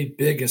very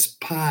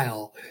biggest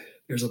pile,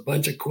 there's a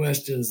bunch of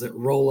questions that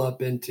roll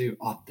up into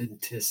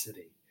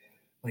authenticity.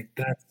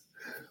 That's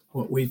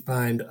what we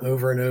find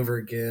over and over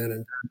again.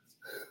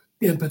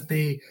 And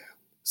empathy,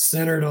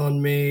 centered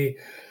on me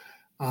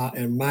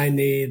and my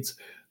needs.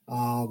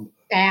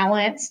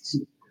 Balanced,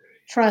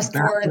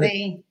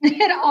 trustworthy.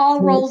 It all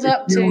rolls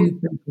up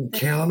to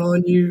count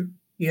on you,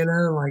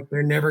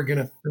 they're never going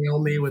to fail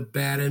me with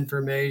bad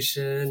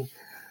information.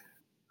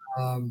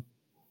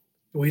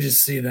 We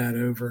just see that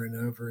over and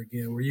over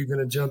again. Were you going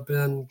to jump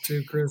in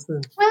too,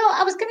 Kristen? Well,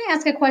 I was going to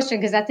ask a question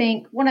because I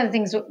think one of the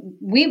things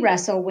we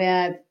wrestle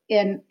with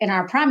in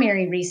our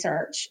primary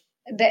research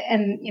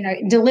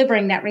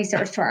delivering that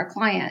research to our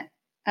client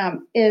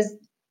is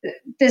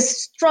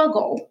this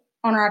struggle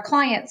on our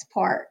client's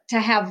part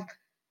to have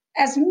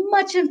as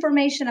much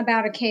information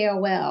about a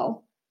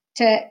KOL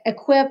to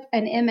equip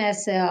an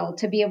MSL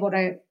to be able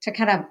to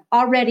kind of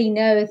already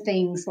know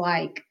things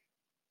like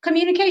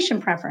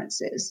communication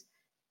preferences,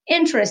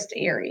 interest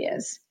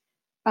areas,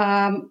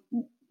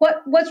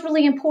 what's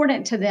really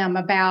important to them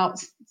about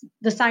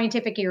the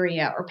scientific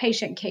area or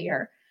patient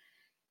care.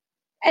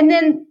 And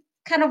then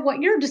kind of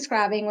what you're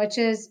describing, which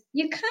is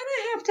you kind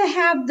of have to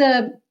have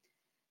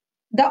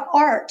the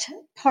art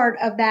part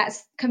of that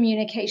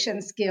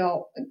communication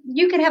skill.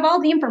 You could have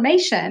all the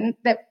information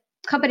that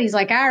companies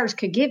like ours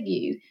could give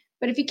you,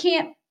 but if you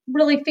can't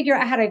really figure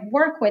out how to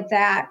work with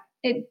that,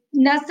 it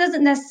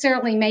doesn't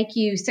necessarily make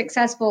you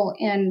successful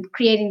in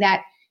creating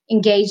that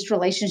engaged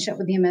relationship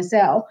with the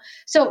MSL.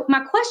 So my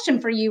question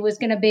for you was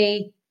going to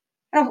be,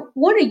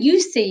 what are you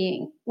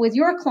seeing with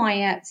your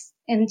clients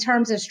in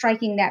terms of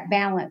striking that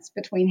balance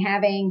between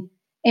having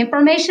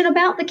information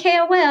about the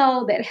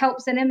KOL that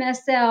helps an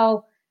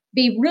MSL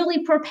be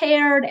really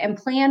prepared and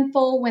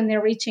planful when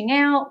they're reaching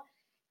out,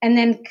 and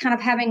then kind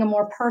of having a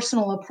more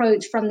personal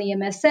approach from the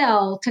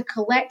MSL to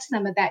collect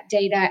some of that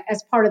data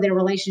as part of their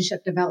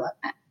relationship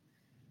development?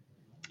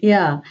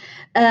 Yeah,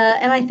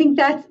 and I think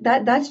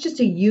that's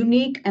just a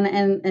unique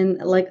and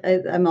like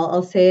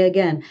I'll say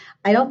again,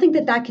 I don't think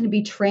that can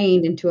be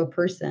trained into a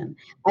person.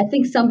 I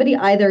think somebody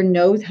either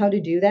knows how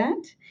to do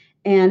that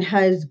and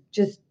has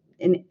just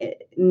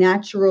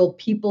natural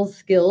people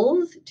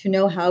skills to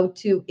know how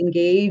to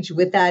engage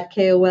with that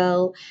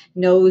KOL,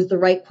 knows the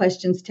right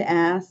questions to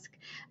ask.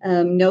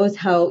 Knows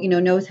how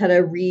to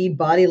read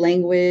body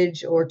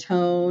language or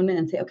tone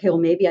and say, okay, well,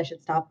 maybe I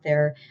should stop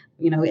there,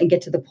 and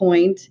get to the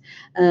point.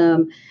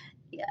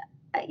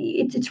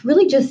 It's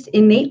really just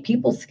innate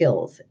people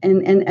skills,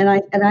 and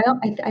I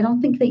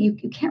don't think that you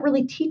can't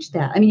really teach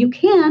that. I mean, you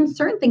can,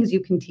 certain things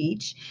you can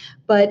teach,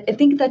 but I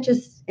think that's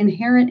just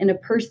inherent in a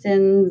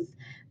person's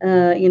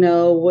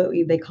what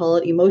they call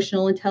it,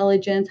 emotional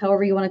intelligence,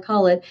 however you want to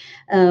call it,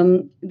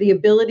 the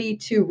ability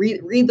to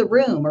read the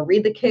room or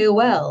read the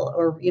KOL,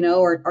 or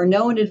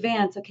know in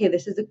advance, okay,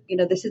 this is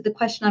the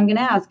question I'm going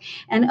to ask.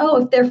 And,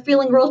 if they're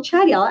feeling real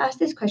chatty, I'll ask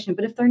this question,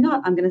 but if they're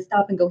not, I'm going to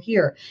stop and go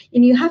here.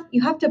 And you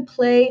have to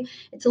play.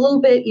 It's a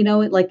little bit,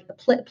 like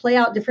play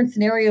out different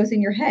scenarios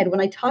in your head. When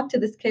I talk to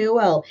this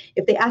KOL,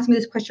 if they ask me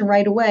this question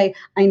right away,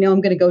 I know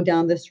I'm going to go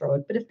down this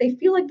road. But if they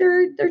feel like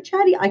they're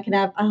chatty,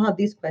 I'll have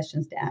these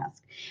questions to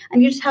ask.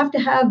 And you have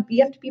to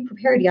be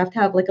prepared. You have to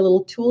have like a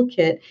little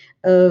toolkit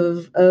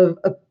of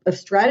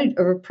strategy,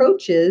 of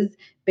approaches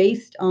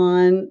based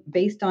on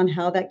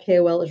how that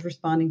KOL is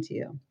responding to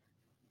you.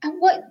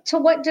 And to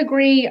what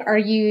degree are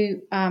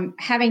you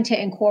having to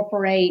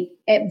incorporate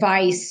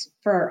advice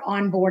for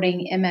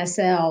onboarding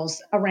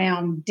MSLs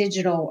around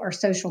digital or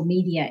social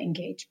media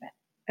engagement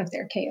of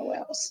their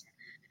KOLs?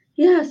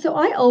 Yeah, so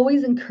I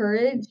always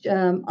encourage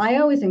my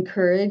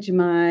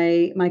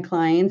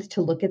clients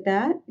to look at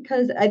that,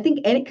 because I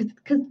think because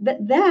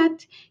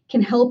that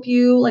can help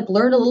you like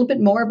learn a little bit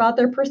more about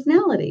their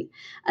personality.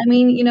 I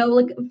mean,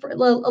 like for a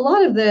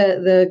lot of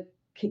the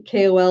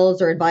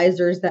KOLs or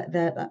advisors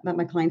that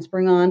my clients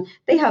bring on,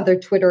 they have their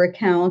Twitter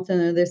accounts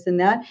and this and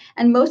that,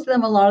 and most of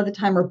them a lot of the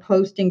time are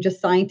posting just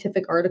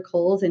scientific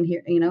articles and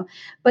here,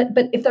 but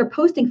if they're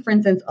posting, for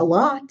instance, a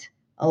lot.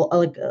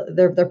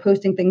 They're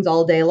posting things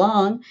all day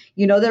long.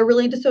 They're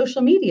really into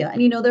social media,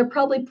 and they're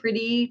probably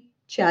pretty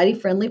chatty,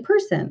 friendly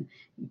person.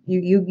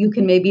 You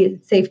can maybe,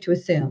 it's safe to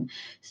assume.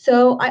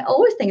 So I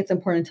always think it's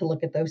important to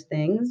look at those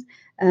things.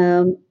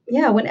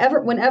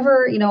 Whenever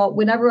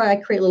I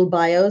create little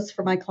bios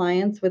for my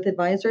clients with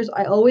advisors,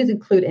 I always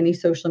include any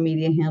social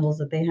media handles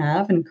that they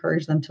have and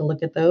encourage them to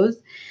look at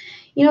those.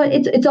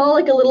 It's all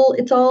like little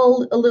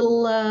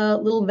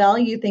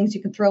value things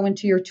you can throw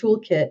into your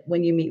toolkit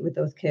when you meet with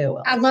those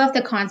KOLs. I love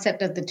the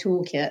concept of the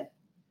toolkit.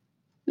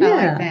 Yeah.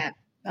 I like that.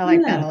 I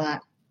like that a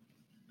lot.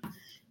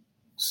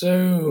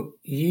 So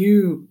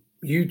you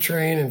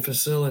train and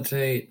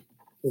facilitate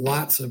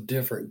lots of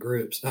different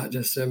groups, not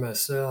just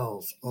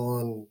MSLs,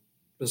 on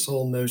this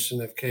whole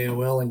notion of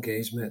KOL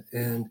engagement.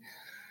 And,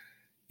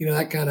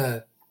 that kind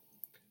of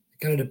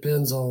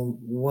depends on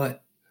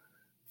what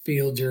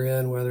field you're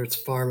in, whether it's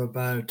pharma,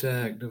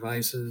 biotech,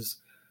 devices,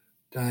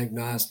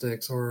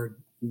 diagnostics, or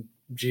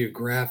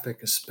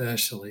geographic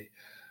especially.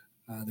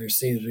 There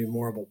seems to be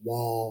more of a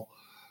wall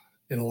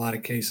in a lot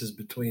of cases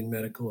between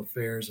medical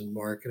affairs and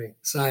marketing.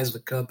 The size of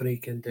the company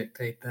can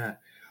dictate that.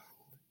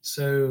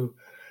 So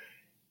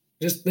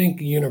just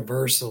think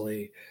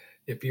universally,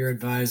 if you're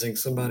advising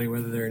somebody,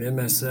 whether they're an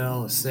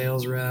MSL, a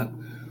sales rep,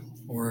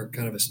 or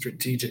kind of a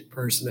strategic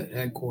person at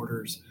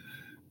headquarters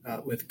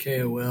with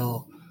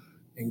KOL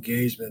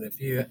engagement, if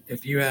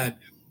you had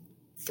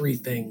 3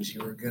 things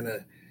you were going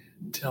to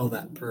tell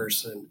that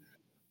person,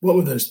 what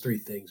would those 3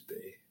 things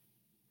be?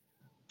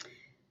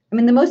 I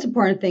mean, the most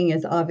important thing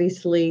is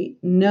obviously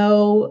and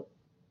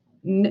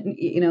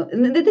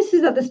this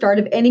is at the start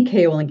of any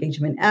KOL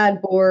engagement,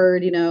 ad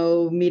board,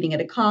 meeting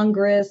at a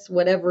Congress,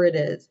 whatever it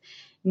is.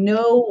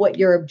 Know what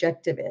your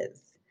objective is.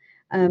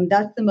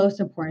 That's the most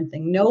important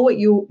thing. Know what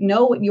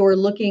you're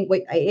looking,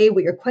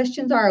 what your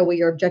questions are, or what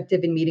your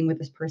objective in meeting with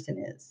this person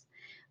is.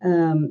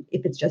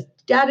 if it's just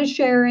data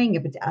sharing,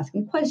 if it's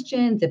asking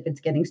questions, if it's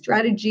getting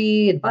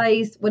strategy,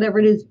 advice, whatever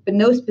it is, but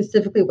know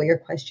specifically what your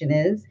question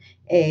is,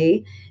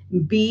 A.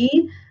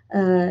 B,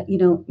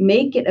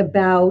 make it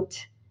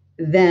about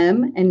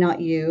them and not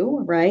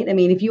you, right? I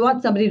mean, if you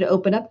want somebody to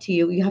open up to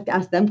you, you have to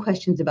ask them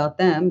questions about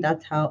them.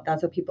 That's how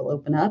people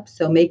open up.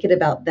 So make it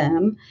about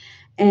them.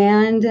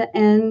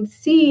 And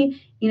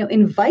C,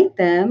 invite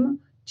them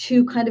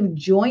to kind of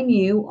join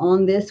you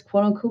on this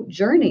quote unquote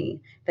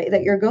journey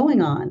that you're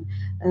going on.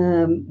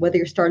 Whether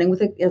you're starting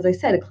with, as I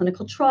said, a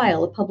clinical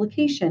trial, a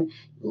publication,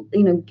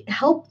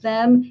 help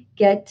them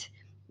get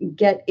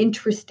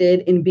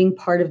interested in being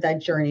part of that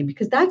journey,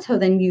 because that's how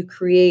then you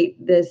create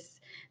this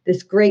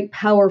great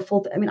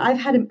powerful. I mean,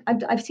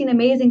 I've seen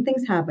amazing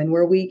things happen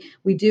where we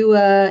do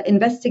a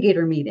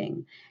investigator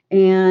meeting,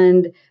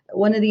 and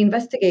one of the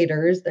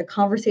investigators, the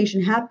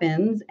conversation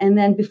happens, and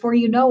then before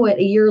you know it,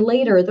 a year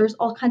later, there's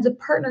all kinds of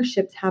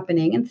partnerships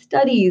happening and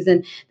studies,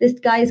 and this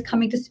guy is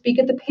coming to speak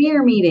at the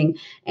payer meeting,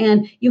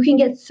 and you can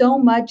get so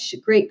much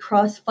great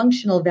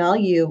cross-functional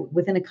value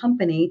within a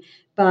company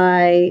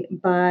by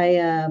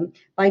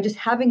just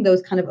having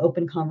those kind of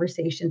open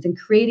conversations and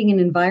creating an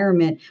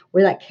environment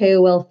where that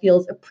KOL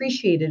feels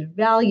appreciated,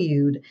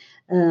 valued,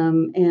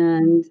 and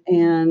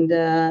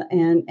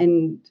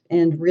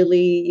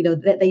really,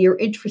 that you're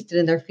interested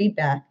in their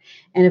feedback.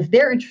 And if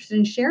they're interested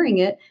in sharing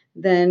it,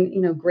 then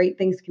great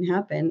things can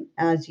happen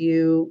as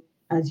you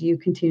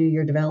continue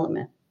your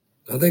development.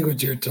 I think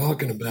what you're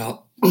talking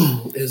about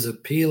is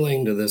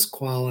appealing to this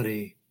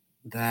quality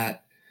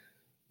that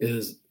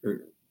is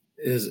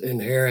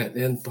inherent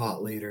in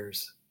thought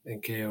leaders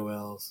and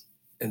KOLs,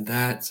 and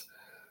that's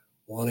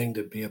wanting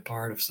to be a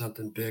part of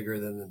something bigger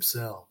than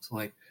themselves,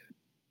 like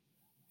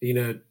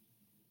to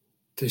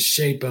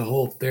shape a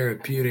whole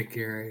therapeutic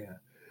area,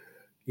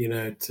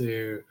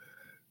 to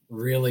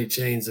really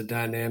change the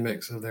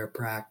dynamics of their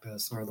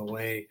practice or the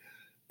way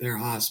their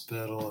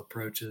hospital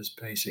approaches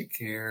patient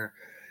care.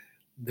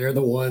 They're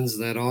the ones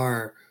that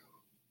are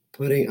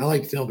I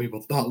like to tell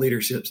people, thought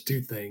leadership's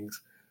two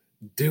things: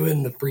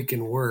 doing the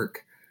freaking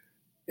work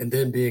and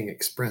then being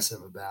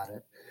expressive about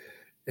it.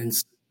 And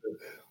so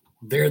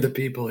they're the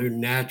people who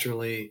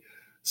naturally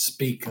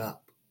speak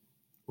up,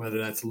 whether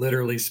that's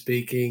literally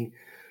speaking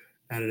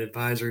at an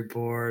advisory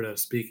board, a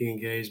speaking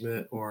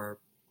engagement, or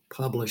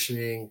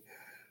publishing,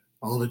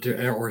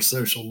 or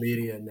social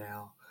media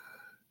now.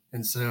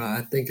 And so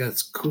I think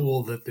that's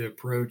cool that the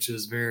approach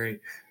is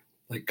very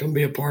like, come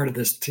be a part of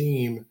this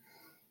team.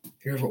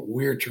 Here's what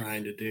we're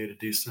trying to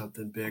do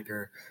something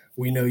bigger.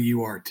 We know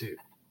you are too.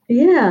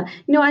 Yeah,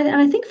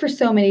 I think for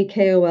so many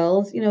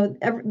KOLs,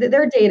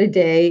 their day to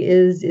day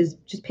is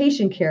just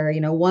patient care,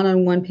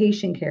 one-on-one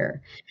patient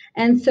care.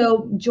 And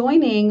so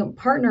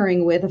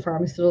partnering with a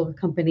pharmaceutical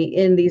company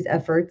in these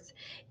efforts,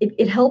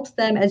 it helps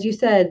them, as you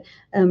said,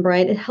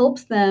 Brian, it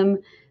helps them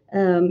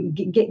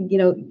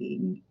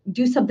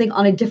do something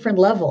on a different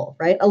level,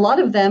 right? A lot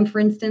of them,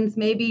 for instance,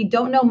 maybe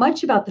don't know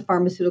much about the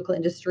pharmaceutical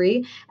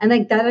industry, and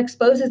that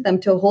exposes them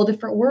to a whole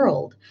different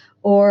world,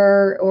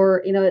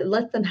 or it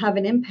lets them have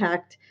an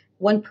impact,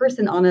 one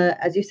person on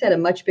as you said, a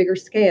much bigger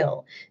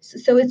scale.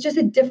 So it's just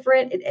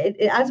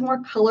it adds more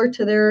color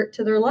to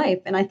their life.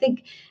 And I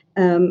think,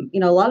 a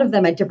lot of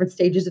them at different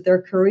stages of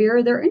their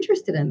career, they're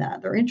interested in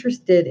that. They're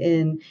interested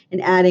in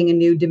adding a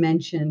new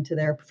dimension to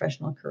their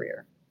professional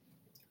career.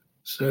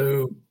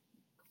 So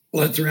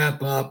let's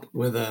wrap up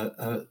with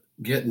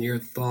getting your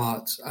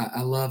thoughts.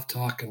 I love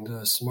talking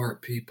to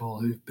smart people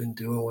who've been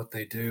doing what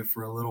they do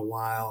for a little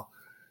while,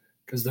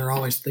 because they're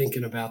always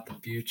thinking about the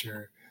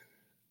future.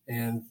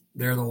 And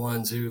they're the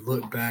ones who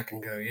look back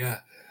and go,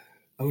 yeah,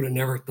 I would have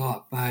never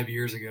thought 5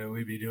 years ago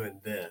we'd be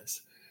doing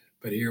this,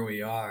 but here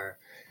we are.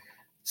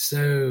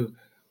 So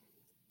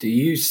do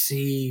you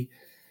see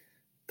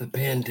the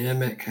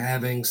pandemic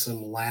having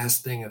some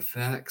lasting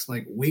effects?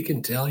 Like, we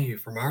can tell you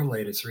from our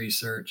latest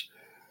research,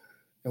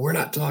 and we're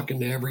not talking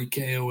to every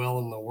KOL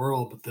in the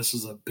world, but this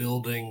is a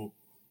building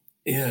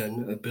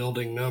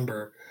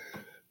number.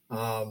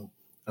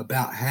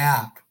 About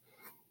half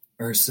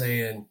are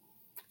saying,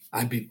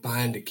 I'd be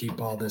fine to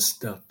keep all this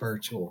stuff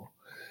virtual.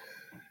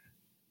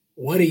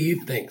 What do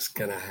you think's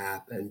going to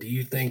happen? Do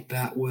you think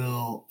that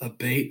will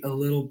abate a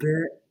little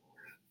bit?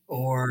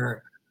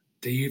 Or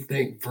do you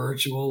think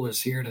virtual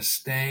is here to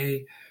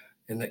stay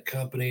and that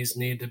companies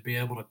need to be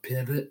able to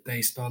pivot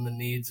based on the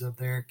needs of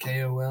their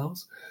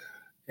KOLs?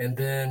 And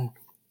then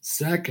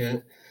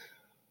second,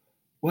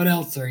 what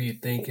else are you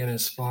thinking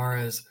as far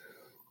as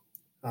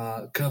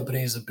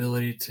companies'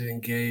 ability to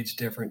engage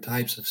different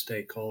types of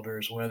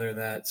stakeholders, whether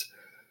that's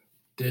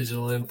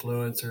digital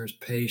influencers,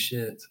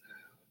 patients,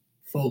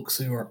 folks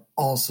who are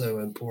also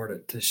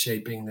important to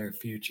shaping their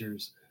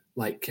futures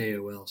like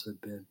KOLs have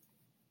been?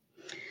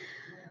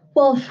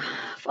 Well,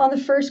 on the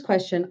first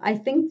question, I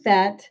think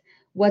that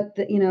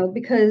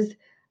because,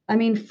 I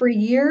mean, for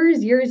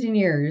years and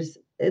years,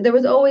 there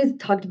was always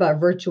talked about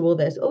virtual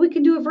this. Oh, we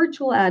can do a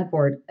virtual ad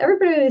board.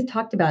 Everybody always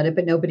talked about it,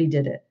 but nobody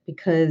did it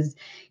because,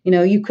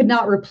 you could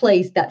not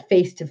replace that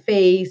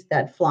face-to-face,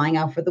 that flying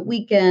out for the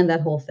weekend,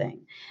 that whole thing.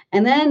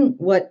 And then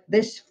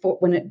this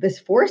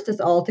forced us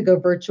all to go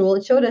virtual,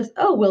 it showed us,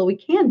 oh, well, we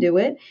can do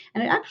it.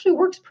 And it actually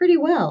works pretty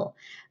well.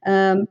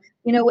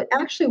 It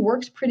actually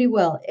works pretty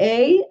well.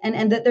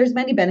 And that there's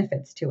many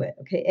benefits to it.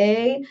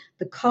 Okay.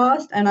 The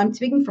cost, and I'm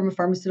speaking from a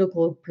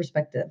pharmaceutical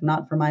perspective,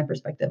 not from my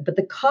perspective, but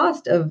the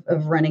cost of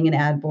running an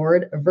ad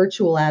board, a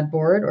virtual ad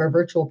board or a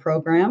virtual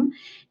program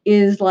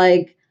is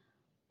like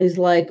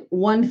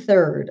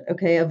 1/3,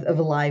 okay, of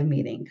a live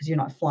meeting, because you're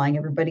not flying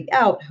everybody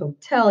out,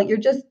 hotel, you're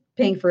just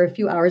paying for a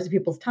few hours of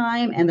people's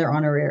time and their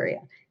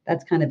honoraria.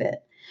 That's kind of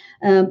it.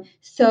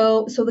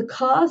 So the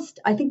cost,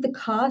 I think the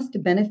cost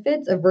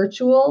benefits of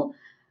virtual,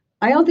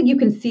 I don't think you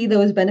can see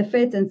those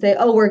benefits and say,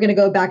 oh, we're going to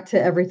go back to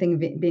everything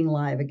being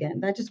live again.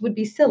 That just would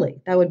be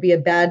silly. That would be a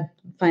bad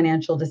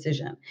financial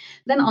decision.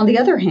 Then on the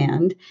other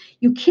hand,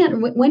 you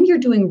can't, when you're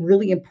doing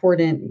really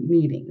important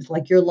meetings,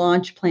 like your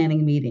launch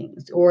planning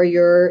meetings, or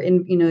you're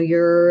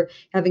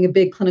having a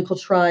big clinical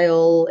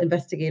trial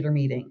investigator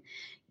meeting,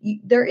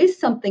 there is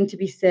something to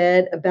be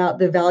said about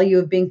the value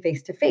of being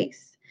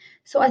face-to-face.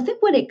 So I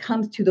think when it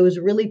comes to those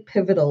really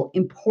pivotal,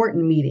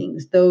 important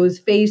meetings, those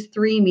phase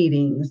 3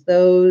 meetings,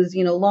 those,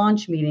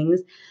 launch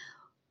meetings,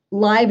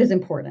 live is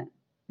important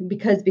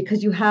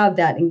because you have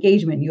that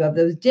engagement, you have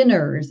those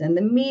dinners and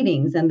the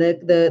meetings and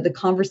the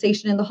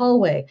conversation in the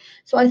hallway.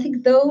 So I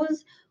think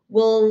those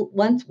will,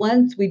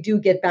 once we do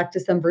get back to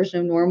some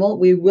version of normal,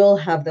 we will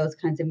have those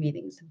kinds of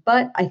meetings.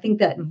 But I think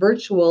that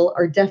virtual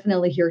are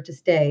definitely here to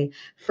stay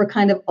for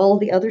kind of all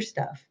the other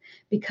stuff.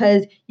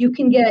 Because you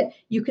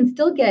can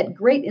still get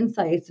great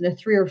insights in a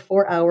 3 or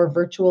 4 hour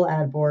virtual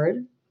ad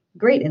board,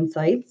 great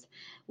insights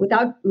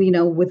without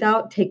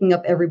taking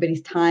up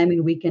everybody's time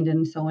and weekend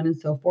and so on and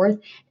so forth.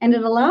 And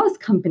it allows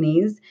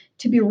companies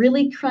to be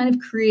really kind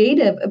of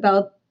creative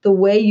about the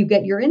way you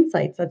get your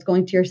insights. That's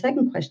going to your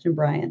second question,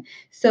 Brian.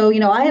 So,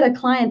 I had a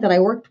client that I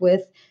worked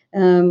with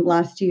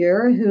last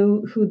year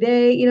who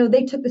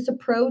they took this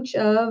approach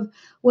of,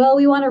 well,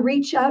 we want to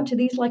reach out to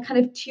these like kind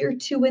of tier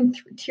 2 and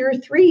tier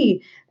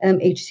 3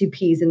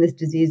 HCPs in this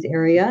disease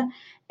area.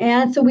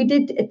 And so we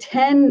did a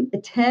 10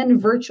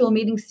 virtual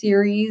meeting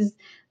series,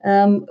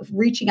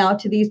 reaching out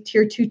to these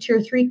tier 2,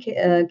 tier 3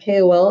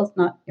 KOLs,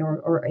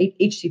 or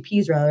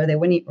HCPs rather. They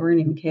weren't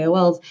even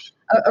KOLs,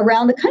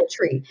 around the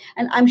country.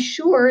 And I'm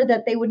sure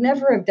that they would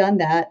never have done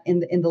that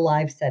in the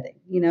live setting.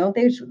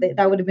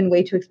 That would have been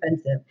way too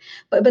expensive.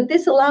 But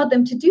this allowed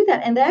them to do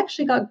that. And they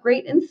actually got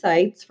great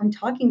insights from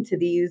talking to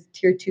these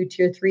tier 2,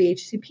 tier 3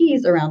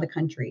 HCPs around the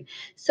country.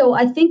 So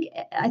I think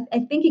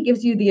it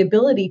gives you the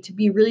ability to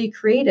be really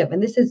creative.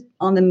 And this is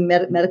on the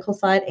medical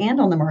side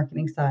and on the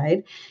marketing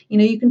side.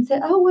 You can say,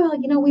 oh, well,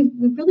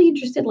 we're really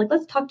interested. Like,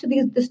 let's talk to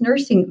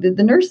the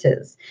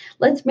nurses.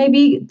 Let's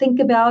maybe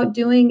think about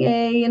doing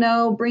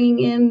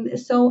bringing in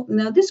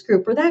this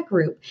group or that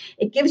group.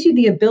 It gives you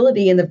the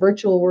ability in the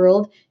virtual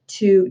world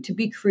to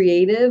be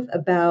creative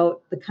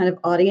about the kind of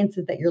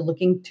audiences that you're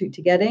looking to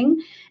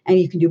getting. And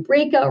you can do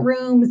breakout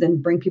rooms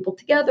and bring people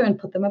together and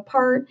put them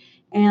apart.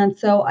 And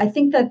so I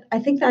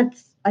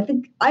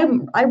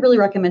really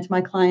recommend to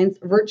my clients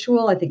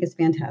virtual. I think is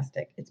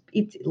fantastic.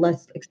 It's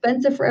less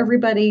expensive for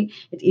everybody.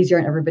 It's easier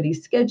on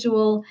everybody's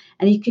schedule.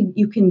 And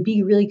you can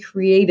be really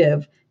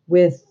creative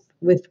with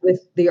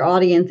your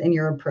audience and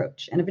your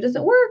approach. And if it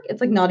doesn't work,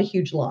 it's like not a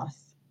huge loss.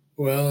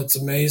 Well, it's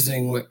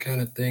amazing what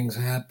kind of things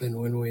happen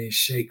when we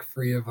shake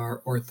free of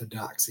our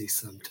orthodoxy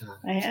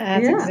sometimes.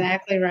 That's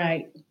exactly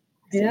right.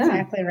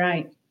 Exactly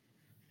right.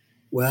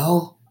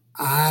 Well,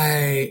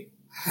 I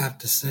have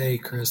to say,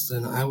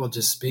 Kristen, I will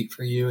just speak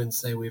for you and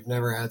say we've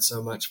never had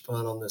so much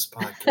fun on this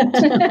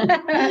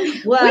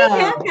podcast. Wow. We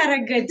have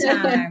had a good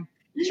time.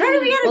 Charlie,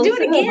 we got to do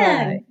it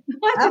again.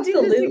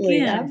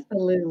 Absolutely.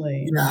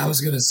 Absolutely. Yeah, I was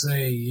going to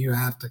say you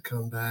have to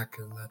come back,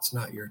 and that's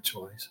not your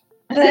choice.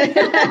 I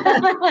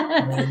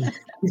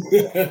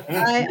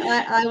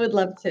would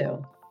love to.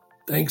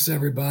 Thanks,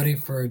 everybody,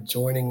 for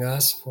joining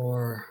us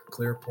for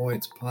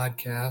ClearPoint's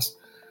podcast.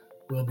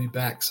 We'll be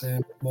back soon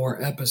with more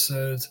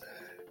episodes,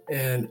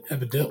 and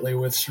evidently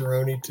with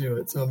Sharoni, too,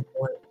 at some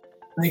point.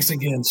 Thanks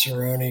again,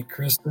 Sharoni.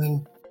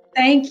 Kristen?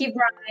 Thank you,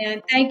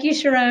 Brian. Thank you,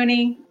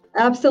 Sharoni.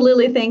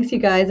 Absolutely. Thanks, you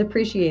guys.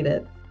 Appreciate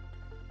it.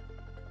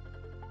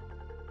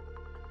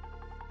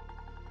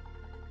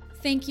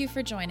 Thank you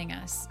for joining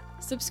us.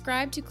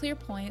 Subscribe to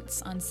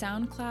ClearPoints on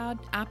SoundCloud,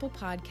 Apple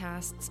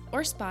Podcasts,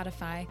 or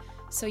Spotify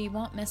so you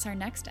won't miss our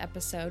next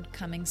episode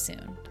coming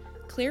soon.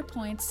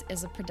 ClearPoints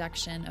is a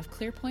production of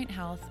ClearPoint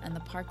Health and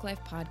the Park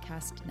Life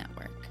Podcast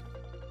Network.